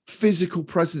physical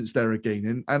presence there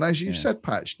again, and as you said,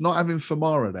 Patch, not having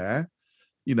Famara there,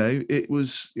 it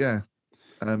was and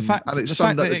it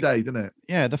summed up the day, didn't it?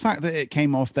 Yeah, the fact that it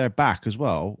came off their back as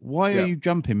well. Why are you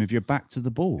jumping if you're back to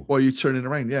the ball? Why are you turning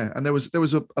around? Yeah, and there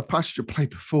was a passage of play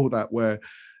before that where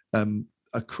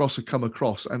a cross had come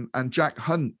across and Jack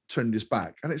Hunt turned his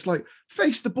back, and it's like,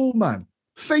 face the ball, man,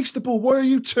 face the ball. Why are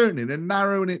you turning and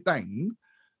narrowing it down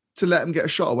to let him get a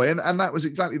shot away? And that was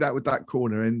exactly that with that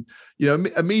corner. And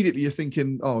immediately you're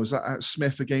thinking, oh, is that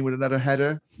Smith again with another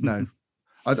header? No.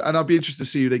 And I'll be interested to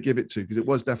see who they give it to, because it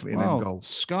was definitely an own goal.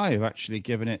 Sky have actually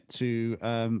given it to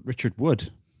Richard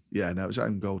Wood. Yeah, no, it was an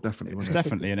own goal, definitely. Wasn't it?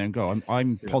 Definitely an own goal.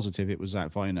 I'm positive it was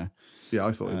Zach Viner. Yeah,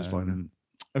 I thought it was Viner.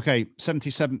 Okay,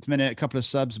 77th minute, a couple of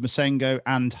subs, Masengo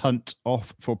and Hunt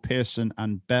off for Pearson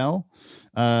and Bell.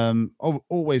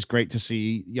 Always great to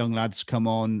see young lads come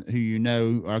on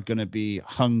who are going to be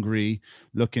hungry,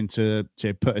 looking to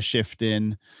put a shift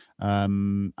in.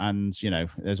 And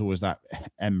there's always that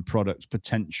end product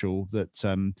potential that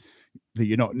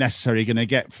you're not necessarily going to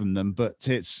get from them, but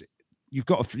you've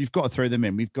got to throw them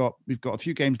in. We've got a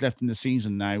few games left in the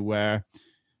season now where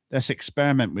let's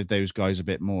experiment with those guys a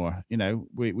bit more.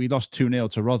 We lost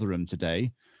 2-0 to Rotherham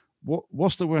today.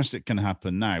 What's the worst that can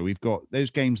happen now? We've got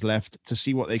those games left to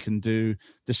see what they can do,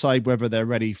 decide whether they're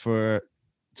ready to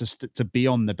be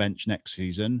on the bench next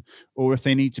season, or if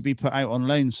they need to be put out on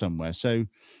loan somewhere. So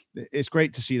it's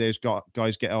great to see those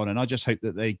guys get on, and I just hope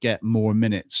that they get more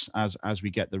minutes as we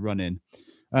get the run in.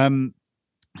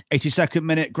 82nd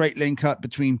minute, great link up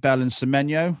between Bell and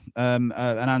Semenyo, and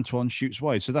Antoine shoots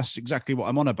wide. So that's exactly what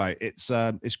I'm on about. It's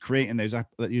creating those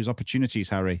opportunities,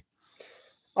 Harry.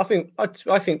 I think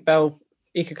Bell,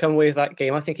 he could come away with that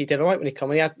game. I think he did all right when he came.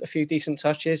 He had a few decent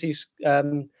touches. He's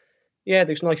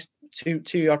there's nice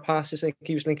 2-yard passes. I think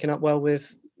he was linking up well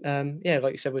with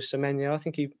like you said, with Semenyo. I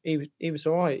think he was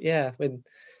all right. Yeah, when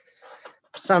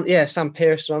Sam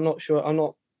Pearson, I'm not sure. I'm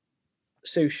not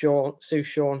so sure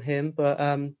on him, but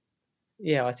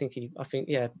I think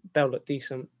Bell looked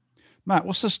decent. Matt,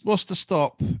 what's the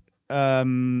stop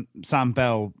Sam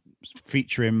Bell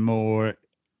featuring more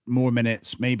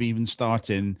minutes, maybe even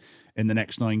starting in the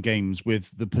next 9 games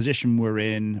with the position we're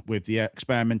in, with the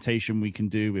experimentation we can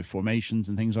do with formations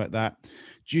and things like that?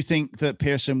 Do you think that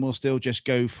Pearson will still just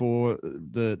go for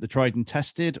the tried and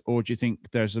tested, or do you think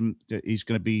he's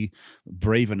going to be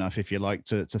brave enough, if you like,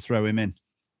 to throw him in?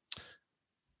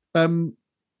 I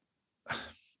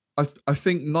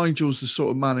think Nigel's the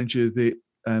sort of manager that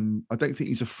I don't think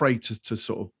he's afraid to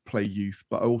sort of play youth,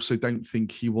 but I also don't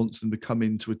think he wants them to come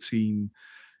into a team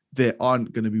that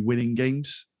aren't going to be winning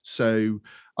games. So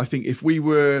I think if we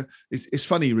were, it's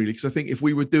funny really, because I think if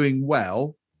we were doing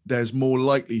well, there's more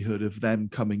likelihood of them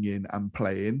coming in and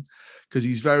playing, because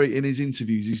in his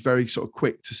interviews, he's very sort of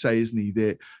quick to say, isn't he,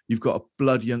 that you've got to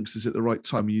blood youngsters at the right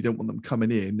time and you don't want them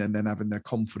coming in and then having their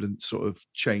confidence sort of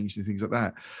changed and things like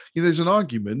that. There's an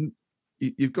argument.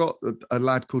 You've got a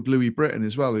lad called Louis Britton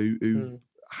as well, who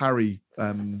Harry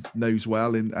knows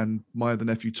well, and my other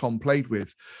nephew Tom played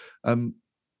with.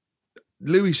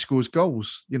 Louis scores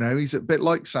goals. He's a bit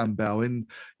like Sam Bell, and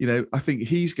I think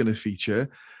he's going to feature.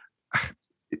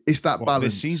 It's that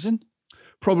balance. This season?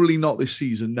 Probably not this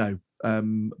season, no.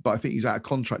 But I think he's out of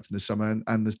contract in the summer,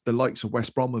 and the likes of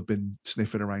West Brom have been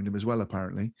sniffing around him as well,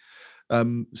 apparently.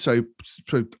 So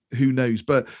who knows?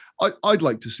 But I'd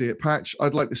like to see it, Patch.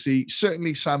 I'd like to see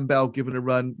certainly Sam Bell given a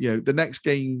run. The next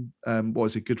game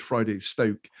was a Good Friday at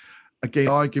Stoke. Again,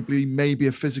 arguably maybe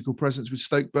a physical presence with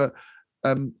Stoke, but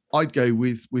I'd go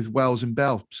with Wells and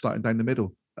Bell starting down the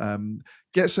middle.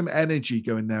 Get some energy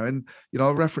going there. And,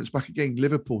 I'll reference back again,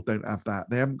 Liverpool don't have that.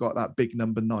 They haven't got that big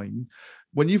number 9.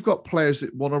 When you've got players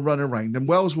that want to run around, then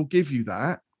Wells will give you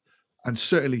that. And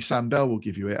certainly Sam Bell will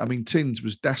give you it. I mean, Tins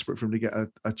was desperate for him to get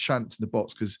a chance in the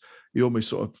box, because he almost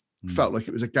sort of felt like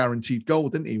it was a guaranteed goal,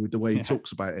 didn't he, with the way he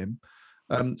talks about him.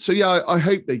 So yeah, I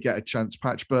hope they get a chance,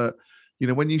 Patch. But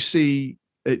when you see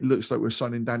it looks like we're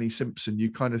signing Danny Simpson,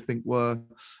 you kind of think, well,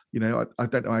 I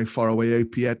don't know how far away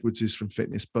Opie Edwards is from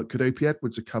fitness, but could Opie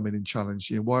Edwards have come in and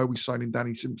challenged? Why are we signing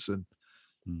Danny Simpson?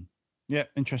 Yeah,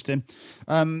 interesting.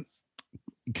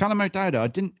 Callum O'Dowda, I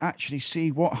didn't actually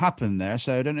see what happened there,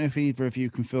 so I don't know if either of you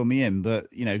can fill me in.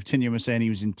 But Tinian was saying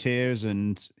he was in tears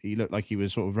and he looked like he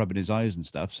was sort of rubbing his eyes and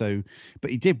stuff. So,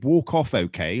 but he did walk off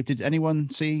okay. Did anyone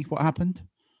see what happened?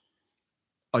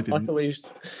 I didn't. I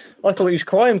thought he was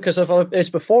crying because of his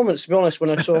performance. To be honest,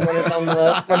 when I saw him running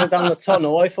down the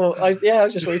tunnel, I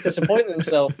just thought he disappointed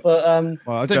himself. But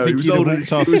well, I don't think he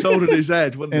was holding his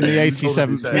head in the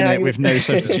 87th minute with no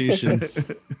substitutions.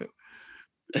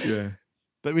 Yeah.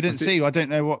 But we didn't see. I don't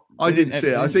know what. I didn't see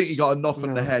it. I think he got a knock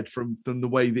on the head from the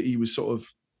way that he was sort of,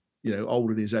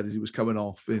 holding his head as he was coming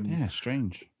off. Yeah,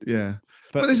 strange. Yeah,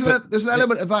 but there's an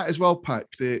element of that as well, Pack.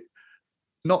 That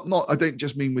not. I don't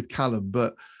just mean with Callum,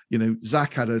 but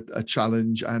Zach had a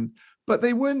challenge, but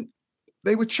they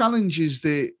were challenges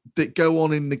that go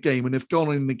on in the game and have gone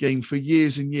on in the game for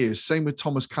years and years. Same with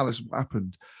Thomas Callis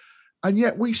happened. And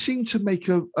yet we seem to make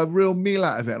a real meal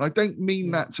out of it. And I don't mean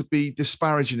that to be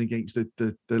disparaging against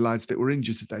the lads that were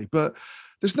injured today, but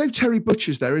there's no Terry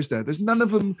Butchers there, is there? There's none of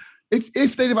them.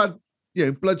 If they'd have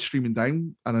had, blood streaming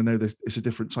down, and I know that it's a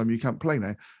different time, you can't play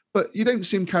now, but you don't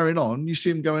see him carrying on. You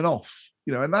see him going off,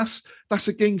 and that's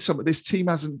again something this team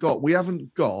hasn't got. We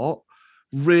haven't got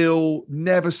real,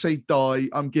 never say die.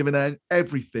 I'm giving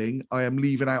everything. I am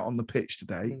leaving out on the pitch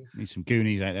today. Need some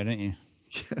Goonies out there, don't you?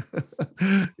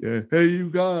 Yeah. Hey, you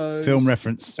guys. Film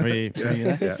reference. Great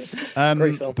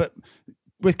film. But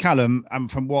with Callum,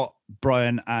 from what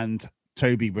Brian and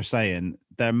Toby were saying,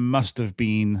 there must have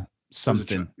been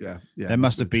something. There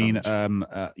must have been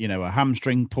a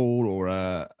hamstring pull or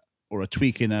a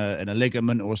tweak in a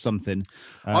ligament or something.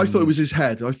 I thought it was his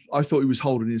head. I thought he was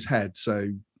holding his head. So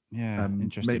yeah,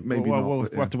 interesting. Maybe we'll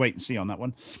have to wait and see on that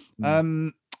one.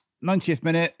 90th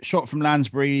minute, shot from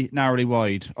Lansbury, narrowly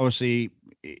wide. Obviously,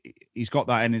 he's got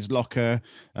that in his locker.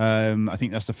 I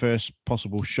think that's the first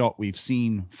possible shot we've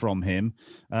seen from him.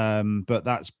 But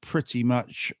that's pretty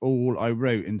much all I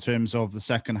wrote in terms of the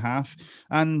second half.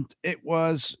 And it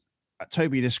was,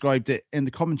 Toby described it in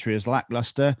the commentary as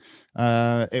lackluster.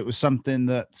 It was something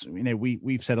that,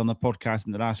 we've said on the podcast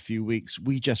in the last few weeks,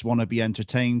 we just want to be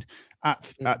entertained.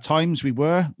 At times we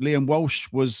were. Liam Walsh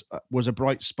was a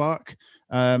bright spark.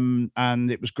 And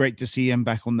it was great to see him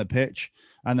back on the pitch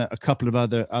and a couple of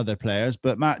other players.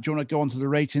 But Matt, do you want to go on to the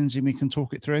ratings and we can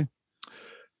talk it through?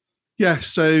 Yeah.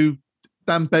 So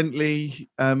Dan Bentley,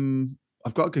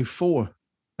 I've got to go 4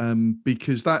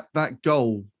 because that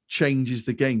goal changes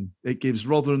the game. It gives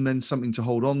Rotherham then something to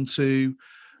hold on to.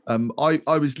 I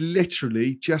was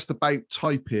literally just about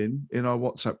typing in our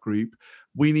WhatsApp group,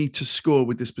 we need to score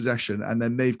with this possession, and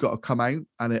then they've got to come out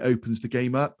and it opens the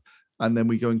game up. And then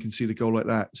we go and concede a goal like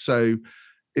that. So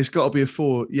it's got to be a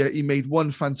 4. Yeah, he made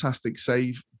one fantastic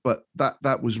save, but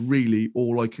that was really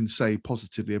all I can say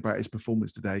positively about his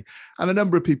performance today. And a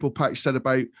number of people, Patch, said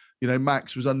about,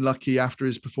 Max was unlucky after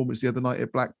his performance the other night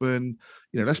at Blackburn.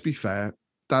 Let's be fair.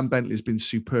 Dan Bentley's been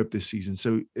superb this season.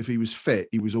 So if he was fit,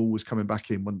 he was always coming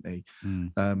back in, wouldn't he?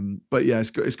 But yeah,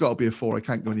 it's got to be a 4. I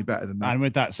can't go any better than that. And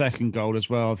with that second goal as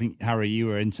well, I think, Harry, you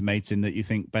were intimating that you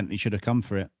think Bentley should have come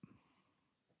for it.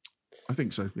 I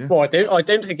think so. Yeah. Well, I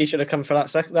don't think he should have come for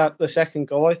the second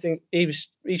goal. I think he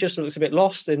just looks a bit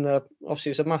lost in the.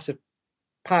 Obviously, it was a massive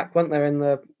pack, weren't there,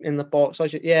 in the box? I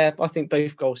think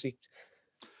both goals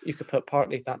you could put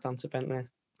partly that down to Bentley.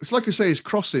 It's like I say, it's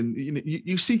crossing.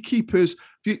 You see keepers.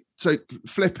 So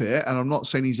flip it, and I'm not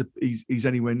saying he's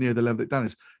anywhere near the level that Dan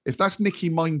is. If that's Nicky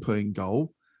Mineper in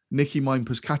goal, Nicky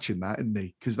Mineper's catching that, isn't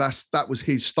he? Because that was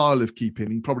his style of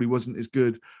keeping. He probably wasn't as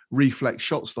good reflex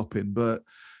shot stopping, but.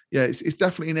 Yeah, it's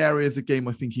definitely an area of the game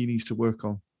I think he needs to work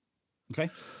on. Okay.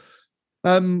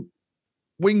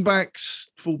 Wing backs,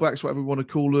 full backs, whatever we want to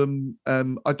call them.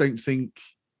 I don't think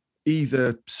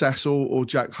either Cecil or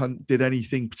Jack Hunt did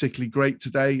anything particularly great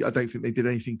today. I don't think they did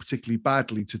anything particularly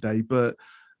badly today, but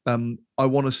I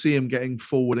want to see him getting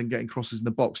forward and getting crosses in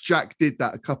the box. Jack did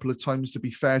that a couple of times, to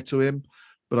be fair to him,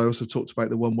 but I also talked about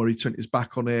the one where he turned his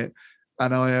back on it.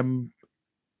 And I am...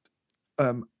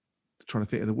 trying to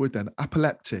think of the word then,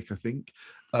 epileptic, I think,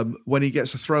 when he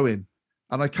gets a throw in.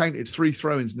 And I counted 3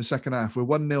 throw-ins in the second half. We're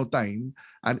 1-0 down,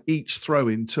 and each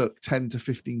throw-in took 10 to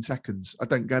 15 seconds. I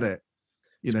don't get it.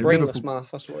 Liverpool,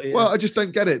 math, that's what well, I just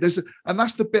don't get it. And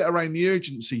that's the bit around the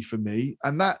urgency for me.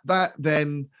 And that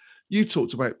then you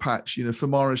talked about, Patch,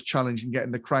 Famara's challenge and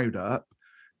getting the crowd up.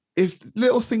 if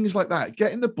little things like that,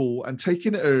 getting the ball and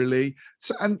taking it early,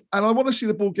 and I want to see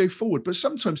the ball go forward, but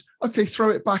sometimes, okay, throw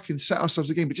it back and set ourselves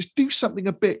a game, but just do something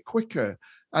a bit quicker.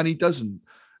 And he doesn't.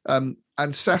 And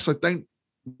Sess,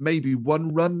 maybe one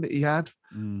run that he had.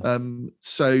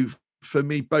 So for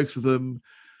me, both of them,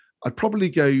 I'd probably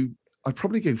go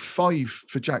 5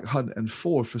 for Jack Hunt and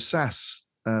 4 for Sess.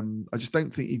 I just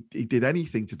don't think he did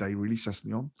anything today, really,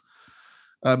 Sessegnon.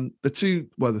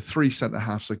 The 3 centre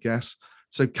halves, I guess.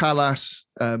 So Kalas,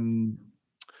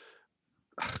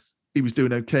 he was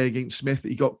doing okay against Smith.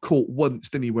 He got caught once,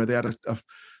 didn't he? Where they had a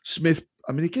Smith.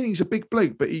 I mean, again, he's a big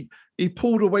bloke, but he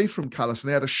pulled away from Kalas, and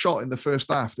they had a shot in the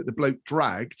first half that the bloke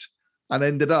dragged and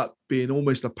ended up being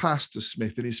almost a pass to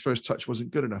Smith, and his first touch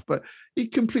wasn't good enough. But he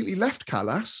completely left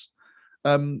Kalas.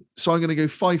 So I'm going to go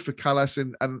 5 for Kalas,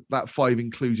 and that 5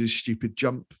 includes his stupid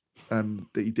jump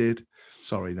that he did.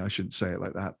 Sorry, no, I shouldn't say it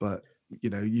like that, but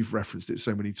you've referenced it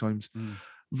so many times.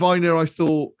 Viner, I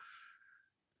thought,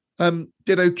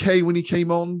 did okay when he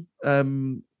came on.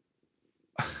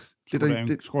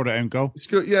 Scored an own goal.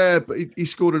 But he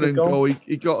scored an own goal.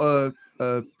 He got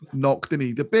a knock, didn't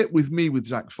he? The bit with me with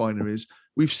Zach Viner is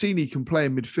we've seen he can play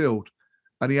in midfield.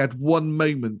 And he had one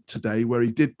moment today where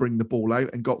he did bring the ball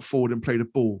out and got forward and played a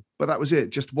ball. But that was it,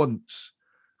 just once.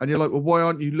 And you're like, well, why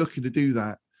aren't you looking to do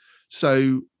that?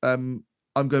 So I'm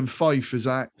going 5 for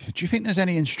Zach. Do you think there's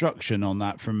any instruction on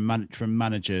that from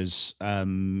managers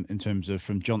in terms of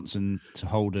from Johnson to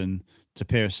Holden to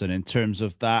Pearson in terms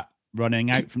of that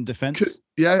running out from defence?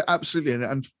 Yeah, absolutely.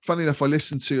 And funny enough, I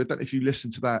don't know if you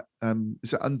listened to that,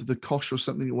 is it Under the Kosh or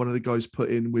something that one of the guys put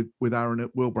in with Aaron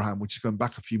at Wilbraham, which is going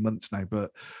back a few months now,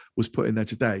 but was put in there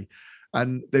today.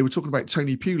 And they were talking about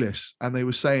Tony Pulis, and they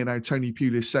were saying how Tony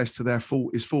Pulis says to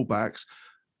his fullbacks,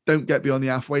 don't get beyond the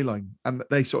halfway line. And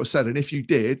they sort of said, and if you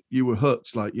did, you were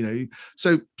hooked,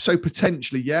 so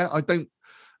potentially, yeah,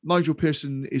 Nigel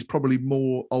Pearson is probably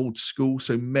more old school,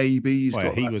 so maybe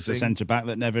he was a centre back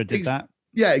that never did that.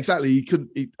 Yeah, exactly.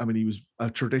 He was a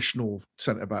traditional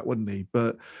centre back, wasn't he?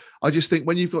 But I just think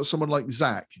when you've got someone like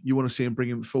Zach, you want to see him bring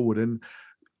him forward. And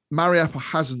Mariappa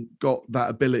hasn't got that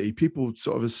ability. People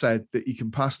sort of have said that he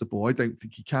can pass the ball. I don't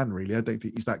think he can really. I don't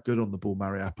think he's that good on the ball,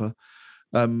 Mariappa.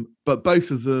 But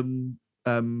both of them,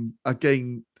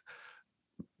 again,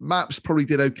 Maps probably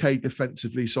did okay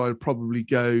defensively, so I'd probably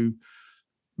go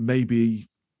maybe.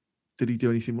 Did he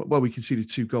do anything? Well, we conceded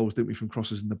 2 goals, didn't we, from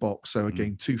crosses in the box? So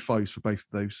again, 2 5s for both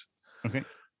of those. Okay.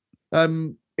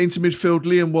 Into midfield,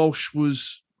 Liam Walsh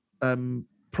was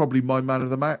probably my man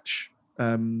of the match.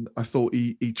 I thought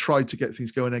he tried to get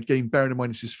things going again, bearing in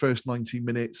mind it's his first 19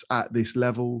 minutes at this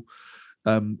level.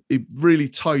 A really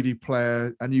tidy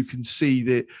player, and you can see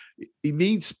that he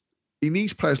needs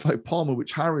players like Palmer,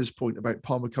 which Harry's point about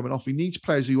Palmer coming off. He needs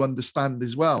players who understand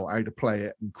as well how to play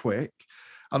it and quick.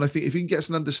 And I think if he can get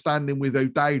an understanding with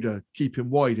O'Dowda, keep him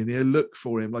wide, and he'll look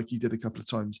for him like he did a couple of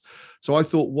times. So I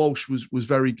thought Walsh was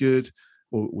very good,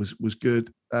 or was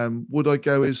good. Would I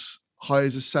go as high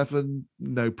as a 7?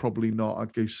 No, probably not.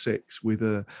 I'd go 6 with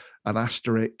an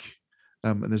asterisk.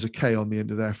 And there's a K on the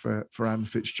end of there for Anne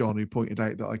Fitzjohn, who pointed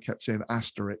out that I kept saying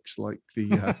asterisks like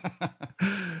the.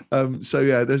 So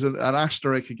yeah, there's an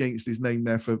asterisk against his name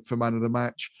there for man of the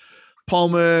match.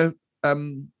 Palmer.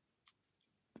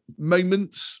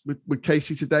 Moments with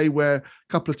Casey today where a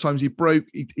couple of times he broke.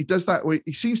 He does that way.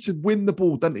 He seems to win the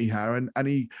ball, doesn't he, Harry?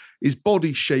 And his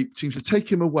body shape seems to take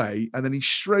him away. And then he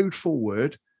strode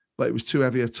forward, but it was too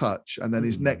heavy a touch. And then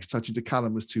his next touch into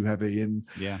Callum was too heavy. And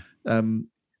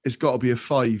it's got to be a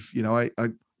 5.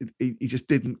 He just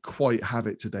didn't quite have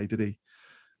it today, did he?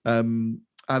 And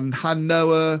Han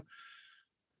Noah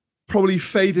probably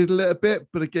faded a little bit,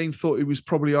 but again thought he was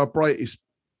probably our brightest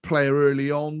player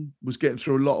early on, was getting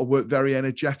through a lot of work, very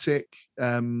energetic.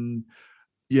 You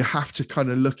have to kind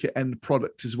of look at end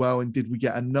product as well, and did we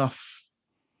get enough,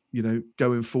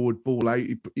 going forward, ball out?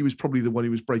 He was probably the one who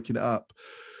was breaking it up.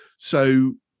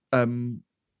 So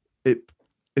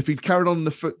if he'd carried on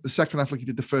the second half like he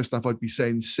did the first half, I'd be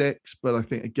saying 6, but I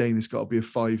think again it's got to be a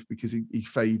 5 because he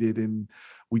faded and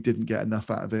we didn't get enough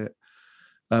out of it.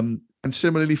 And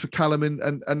similarly for Callum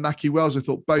and Naki Wells, I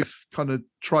thought both kind of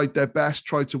tried their best,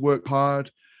 tried to work hard,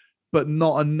 but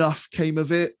not enough came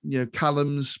of it.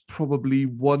 Callum's probably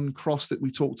 1 cross that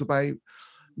we talked about.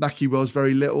 Naki Wells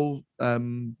very little.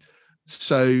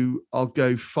 So I'll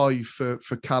go 5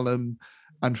 for Callum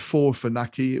and 4 for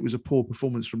Naki. It was a poor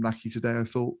performance from Naki today, I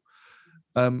thought.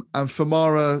 And for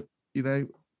Mara,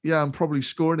 I'm probably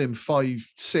scoring him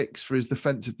 5, 6 for his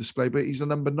defensive display, but he's a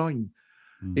number 9.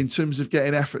 In terms of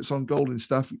getting efforts on goal and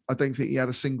stuff, I don't think he had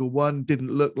a single one,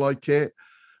 didn't look like it.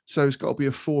 So it's got to be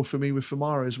a 4 for me with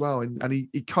Famara as well. And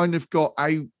he kind of got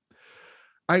out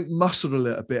out-muscled a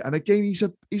little bit. And again, he's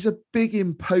a big,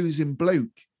 imposing bloke.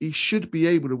 He should be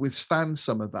able to withstand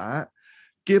some of that,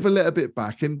 give a little bit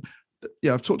back. And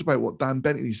yeah, I've talked about what Dan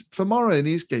Bennett needs. Famara in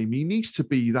his game, he needs to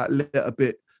be that little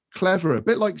bit cleverer, a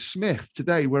bit like Smith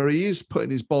today, where he is putting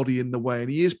his body in the way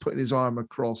and he is putting his arm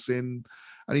across in,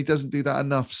 and he doesn't do that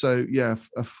enough. So yeah,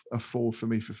 a 4 for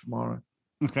me for Famara.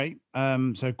 Okay,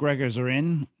 so Gregors are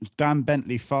in. Dan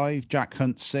Bentley 5, Jack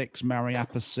Hunt 6,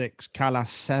 Mariappa 6, Callas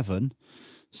 7,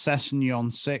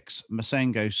 Sessegnon 6,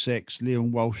 Masengo 6,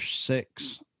 Leon Walsh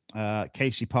 6,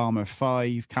 Casey Palmer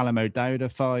 5, Callum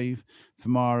O'Dowda 5,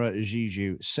 Famara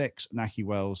Zizou 6, Naki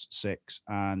Wells 6,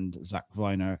 and Zach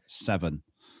Viner 7.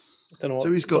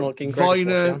 So he's got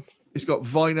Viner. He's got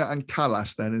Viner and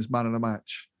Callas then as man of the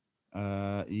match.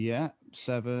 Yeah,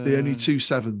 7. The only 2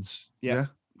 7s. Yeah,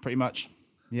 pretty much.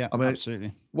 Yeah, I mean,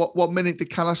 absolutely. What minute did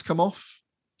Callas come off?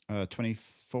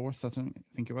 24th, I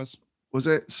think it was. Was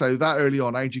it? So that early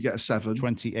on, how'd you get a 7?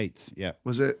 28th, yeah.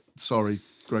 Was it? Sorry,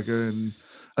 Gregor. And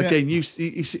again, you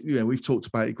know, we've talked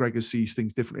about it. Gregor sees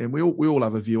things differently, and we all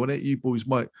have a view on it. You boys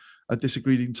might have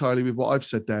disagreed entirely with what I've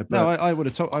said there. But no, I would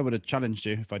have challenged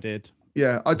you if I did.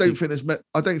 Yeah, I don't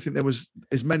think there was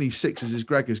as many 6s as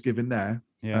Gregor's given there.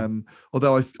 Yeah.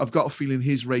 Although I've got a feeling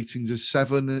his ratings as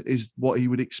 7 is what he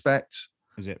would expect.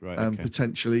 Is it right? Okay.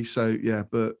 Potentially. So yeah,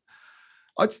 but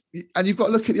and you've got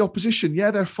to look at the opposition. Yeah,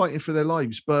 they're fighting for their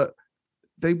lives, but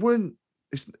they weren't.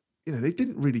 They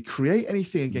didn't really create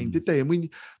anything again, did they? And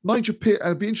Nigel Pearson.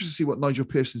 I'd be interested to see what Nigel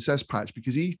Pearson says, Patch,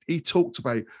 because he talked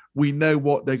about, we know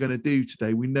what they're going to do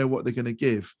today. We know what they're going to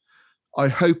give. I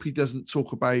hope he doesn't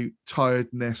talk about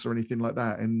tiredness or anything like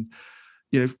that. And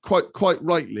quite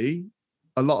rightly,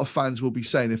 a lot of fans will be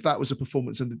saying, if that was a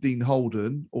performance under Dean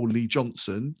Holden or Lee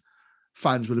Johnson,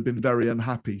 fans would have been very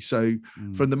unhappy. So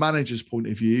from the manager's point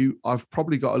of view, I've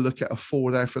probably got to look at a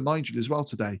 4 there for Nigel as well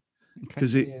today.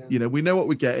 Because we know what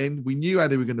we're getting. We knew how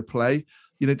they were going to play.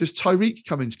 Does Tyreek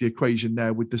come into the equation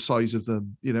now with the size of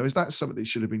them? Is that something that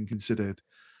should have been considered?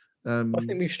 I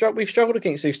think we've struggled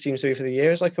against those teams over the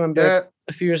years. Like I remember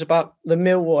a few years about the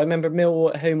Millwall. I remember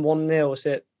Millwall at home 1-0. Was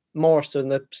it Morrison,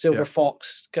 the Silver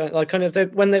Fox?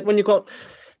 When you've got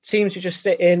teams who just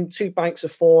sit in 2 banks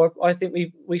of 4. I think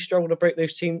we struggle to break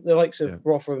those teams, the likes of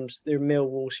Rotherham's, their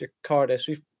Millwalls, your Cardiff.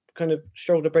 We've kind of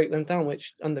struggled to break them down,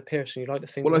 which under Pearson, you like to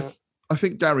think. Well, I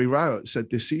think Gary Rowett said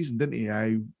this season, didn't he?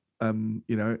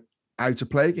 How to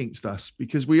play against us,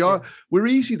 because we're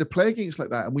easy to play against like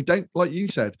that, and we don't, like you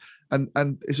said, and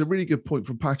it's a really good point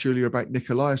from Patch earlier about Nick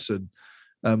Eliasson.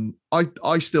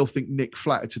 I still think Nick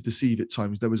flattered to deceive at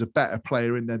times. There was a better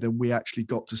player in there than we actually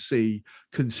got to see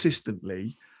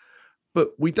consistently.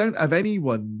 But we don't have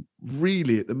anyone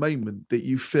really at the moment that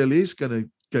you feel is going to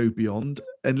go beyond,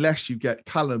 unless you get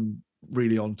Callum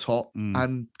really on top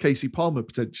and Casey Palmer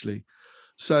potentially.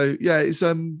 So yeah, it's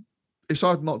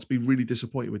hard not to be really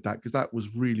disappointed with that, because that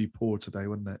was really poor today,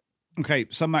 wasn't it? Okay,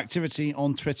 some activity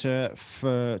on Twitter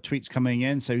for tweets coming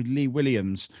in. So Lee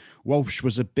Williams, Walsh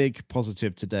was a big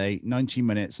positive today, 90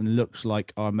 minutes, and looks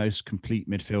like our most complete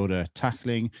midfielder.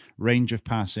 Tackling, range of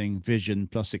passing, vision,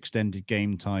 plus extended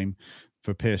game time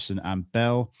for Pearson and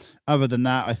Bell. Other than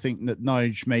that, I think that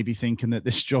Nige may be thinking that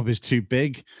this job is too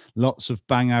big. Lots of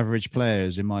bang average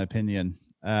players, in my opinion.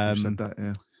 You said that,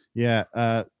 yeah.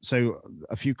 Yeah. So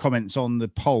a few comments on the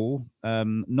poll.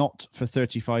 Not for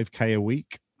 35k a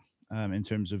week. In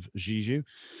terms of Zizou,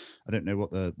 I don't know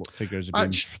what figures have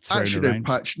been thrown around.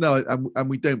 Patch, no, and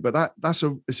we don't. But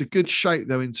it's a good shape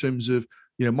though, in terms of,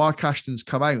 Mark Ashton's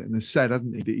come out and has said,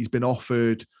 hasn't he, that he's been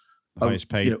offered the highest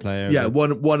paid player. Yeah,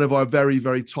 one of our very,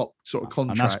 very top sort of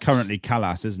contracts. And that's currently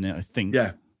Callas, isn't it? I think.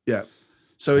 Yeah.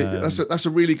 So that's a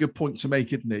really good point to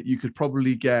make, isn't it? You could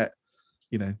probably get,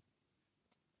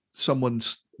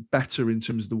 someone's better in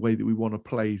terms of the way that we want to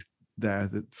play there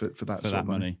for that sort of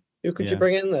money. Who could you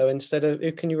bring in though, instead of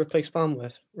who can you replace Fan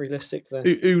with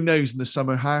realistically? Who knows in the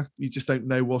summer? How you just don't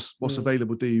know what's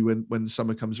available, do you, when the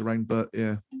summer comes around? But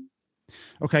yeah.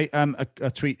 Okay, a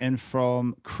tweet in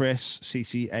from Chris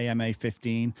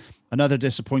CCAMA15. Another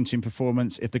disappointing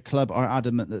performance. If the club are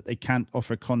adamant that they can't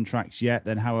offer contracts yet,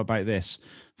 then how about this?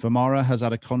 Famara has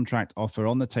had a contract offer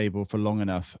on the table for long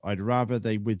enough. I'd rather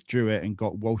they withdrew it and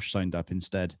got Walsh signed up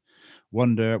instead.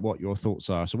 Wonder what your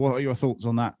thoughts are. So what are your thoughts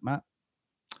on that, Matt?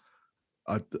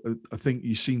 I think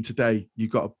you've seen today,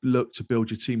 you've got to look to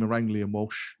build your team around Liam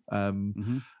Walsh.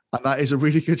 And that is a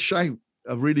really good shout.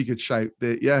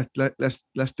 That,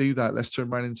 let's do that. Let's turn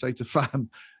around and say to Fam,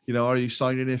 are you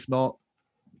signing? If not,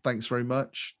 thanks very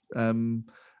much. And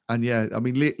yeah, I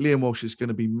mean, Liam Walsh is going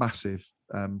to be massive,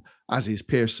 as is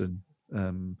Pearson.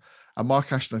 And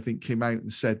Mark Ashton, I think, came out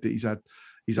and said that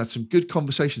He's had some good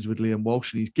conversations with Liam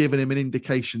Walsh, and he's given him an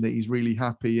indication that he's really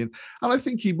happy. And I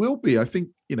think he will be. I think,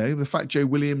 the fact Joe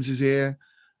Williams is here,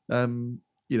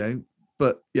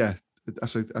 but yeah,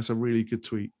 that's a really good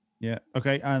tweet. Yeah.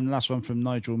 Okay. And last one from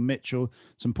Nigel Mitchell.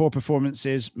 Some poor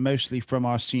performances, mostly from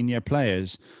our senior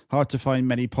players. Hard to find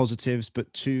many positives,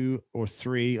 but 2 or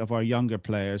 3 of our younger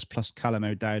players, plus Callum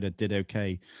O'Dowda, did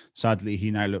okay. Sadly, he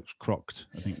now looks crocked.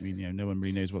 I think no one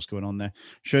really knows what's going on there.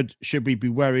 Should we be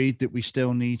worried that we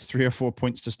still need 3 or 4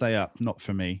 points to stay up? Not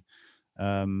for me.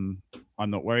 I'm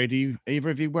not worried. Are you, either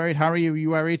of you worried? Harry, are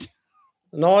you worried?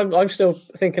 No, I'm still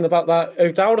thinking about that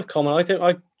O'Dowda comment.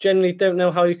 I genuinely don't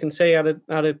know how you can say he had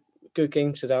a good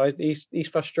game today. He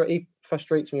frustrates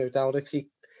me with O'Dowda because he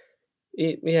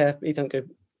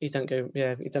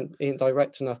ain't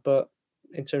direct enough. But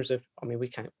in terms of, we're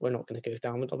not going to go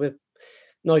down with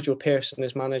Nigel Pearson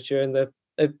as manager, and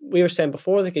we were saying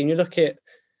before the game, you look at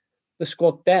the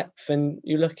squad depth, and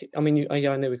you look at, I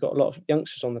know we've got a lot of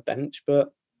youngsters on the bench, but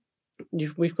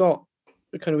we've got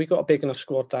a big enough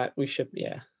squad that we should,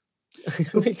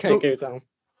 we can't go down.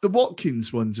 The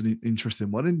Watkins one's an interesting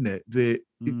one, isn't it?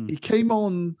 He came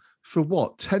on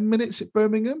for 10 minutes at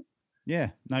Birmingham?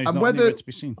 Yeah. No, he's not anywhere to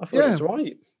be seen. I thought it's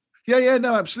right. Yeah,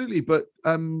 no, absolutely. But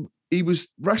he was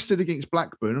rested against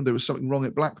Blackburn, and there was something wrong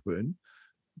at Blackburn.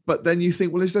 But then you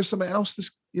think, well, is there something else?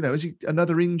 Is he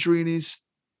another injury in his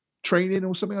training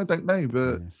or something? I don't know,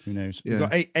 but who knows? Yeah. We've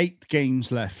got eight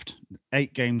games left.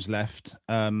 8 games left.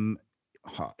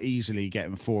 Easily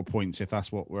getting 4 points if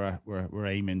that's what we're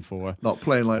aiming for. Not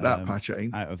playing like that, Patch,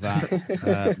 ain't. Out of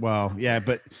that. Well, yeah,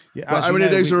 but how many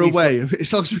days are away?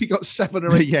 As long as we got 7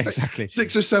 or 8, yeah, exactly.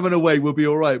 6 or 7 away, we'll be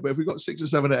all right. But if we've got 6 or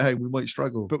 7 at home, we might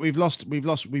struggle. But we've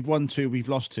won 2, we've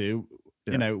lost 2.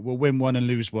 Yeah. We'll win 1 and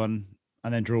lose 1,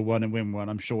 and then draw 1 and win 1.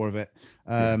 I'm sure of it.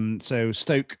 So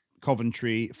Stoke,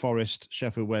 Coventry, Forest,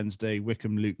 Sheffield Wednesday,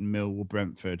 Wycombe, Luton, Millwall,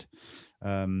 Brentford.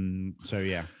 So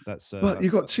yeah, that's. But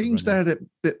you've got teams there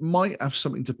that might have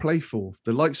something to play for.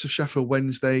 The likes of Sheffield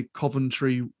Wednesday,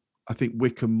 Coventry. I think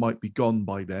Wycombe might be gone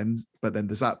by then. But then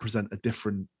does that present a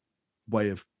different way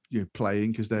of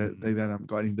playing, because they then haven't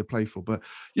got anything to play for? But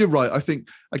you're right. I think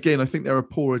there are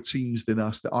poorer teams than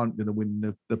us that aren't going to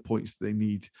win the points that they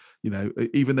need.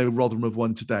 Even though Rotherham have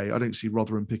won today, I don't see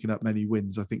Rotherham picking up many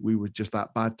wins. I think we were just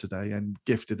that bad today and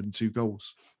gifted them 2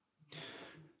 goals.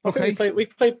 Okay, we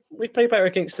play better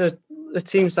against the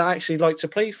teams that actually like to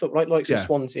play football, like the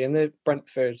Swansea and the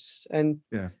Brentfords, and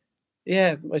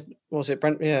was it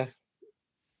Brent? Yeah.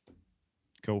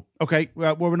 Cool. Okay,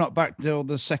 well, we're not back till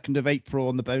the 2nd of April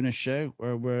on the bonus show,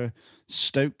 where we're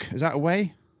Stoke. Is that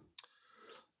away?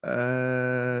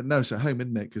 No, it's at home,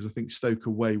 isn't it? Because I think Stoke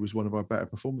away was one of our better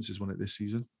performances, wasn't it, this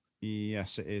season?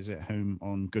 Yes, it is at home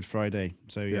on Good Friday.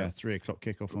 So 3:00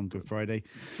 kickoff on Good Friday.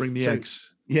 Bring the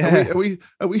eggs. Yeah.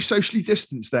 Are we socially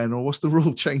distanced then, or what's the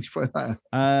rule change by that?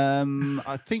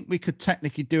 I think we could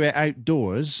technically do it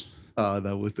outdoors. Oh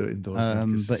no, we'll do it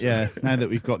indoors. But yeah, now that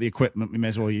we've got the equipment, we may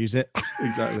as well use it.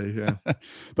 Exactly. Yeah.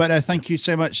 But thank you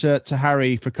so much to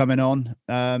Harry for coming on.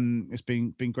 It's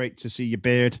been great to see your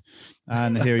beard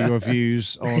and hear your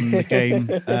views on the game.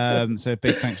 So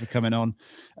big thanks for coming on.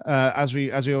 As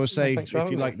we always say, if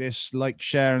you like this, like,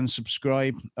 share, and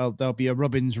subscribe. There'll be a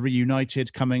Robins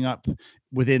Reunited coming up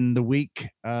within the week.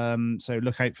 So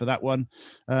look out for that one.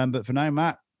 But for now,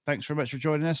 Matt, thanks very much for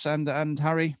joining us, and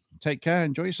Harry, take care.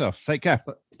 Enjoy yourself. Take care.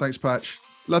 Thanks, Patch.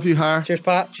 Love you, Har. Cheers,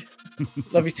 Patch.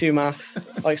 Love you too, Matt.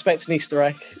 I expect an Easter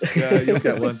egg. Yeah, you'll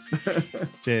get one.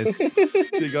 Cheers.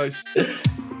 See you guys.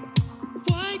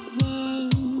 White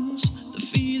walls, the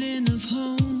feeling of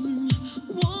home,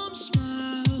 warm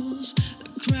smiles,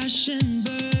 the crash and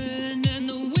burn, and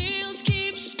the wheels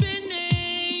keep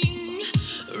spinning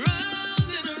round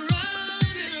and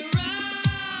around and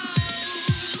around.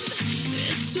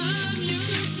 This time you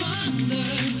can find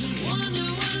wonder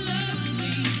what love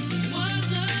means and what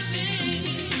love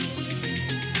is.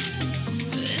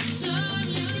 This time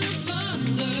you can find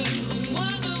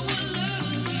wonder what love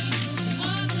means and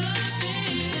what love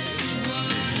is. What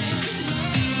is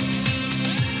love?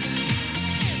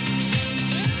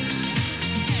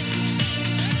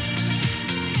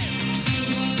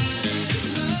 What is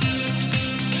love?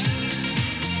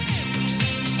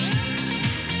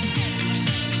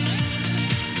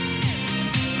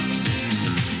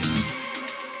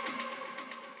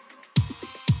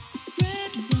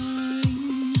 Red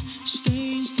wine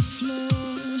stains the floor.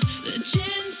 The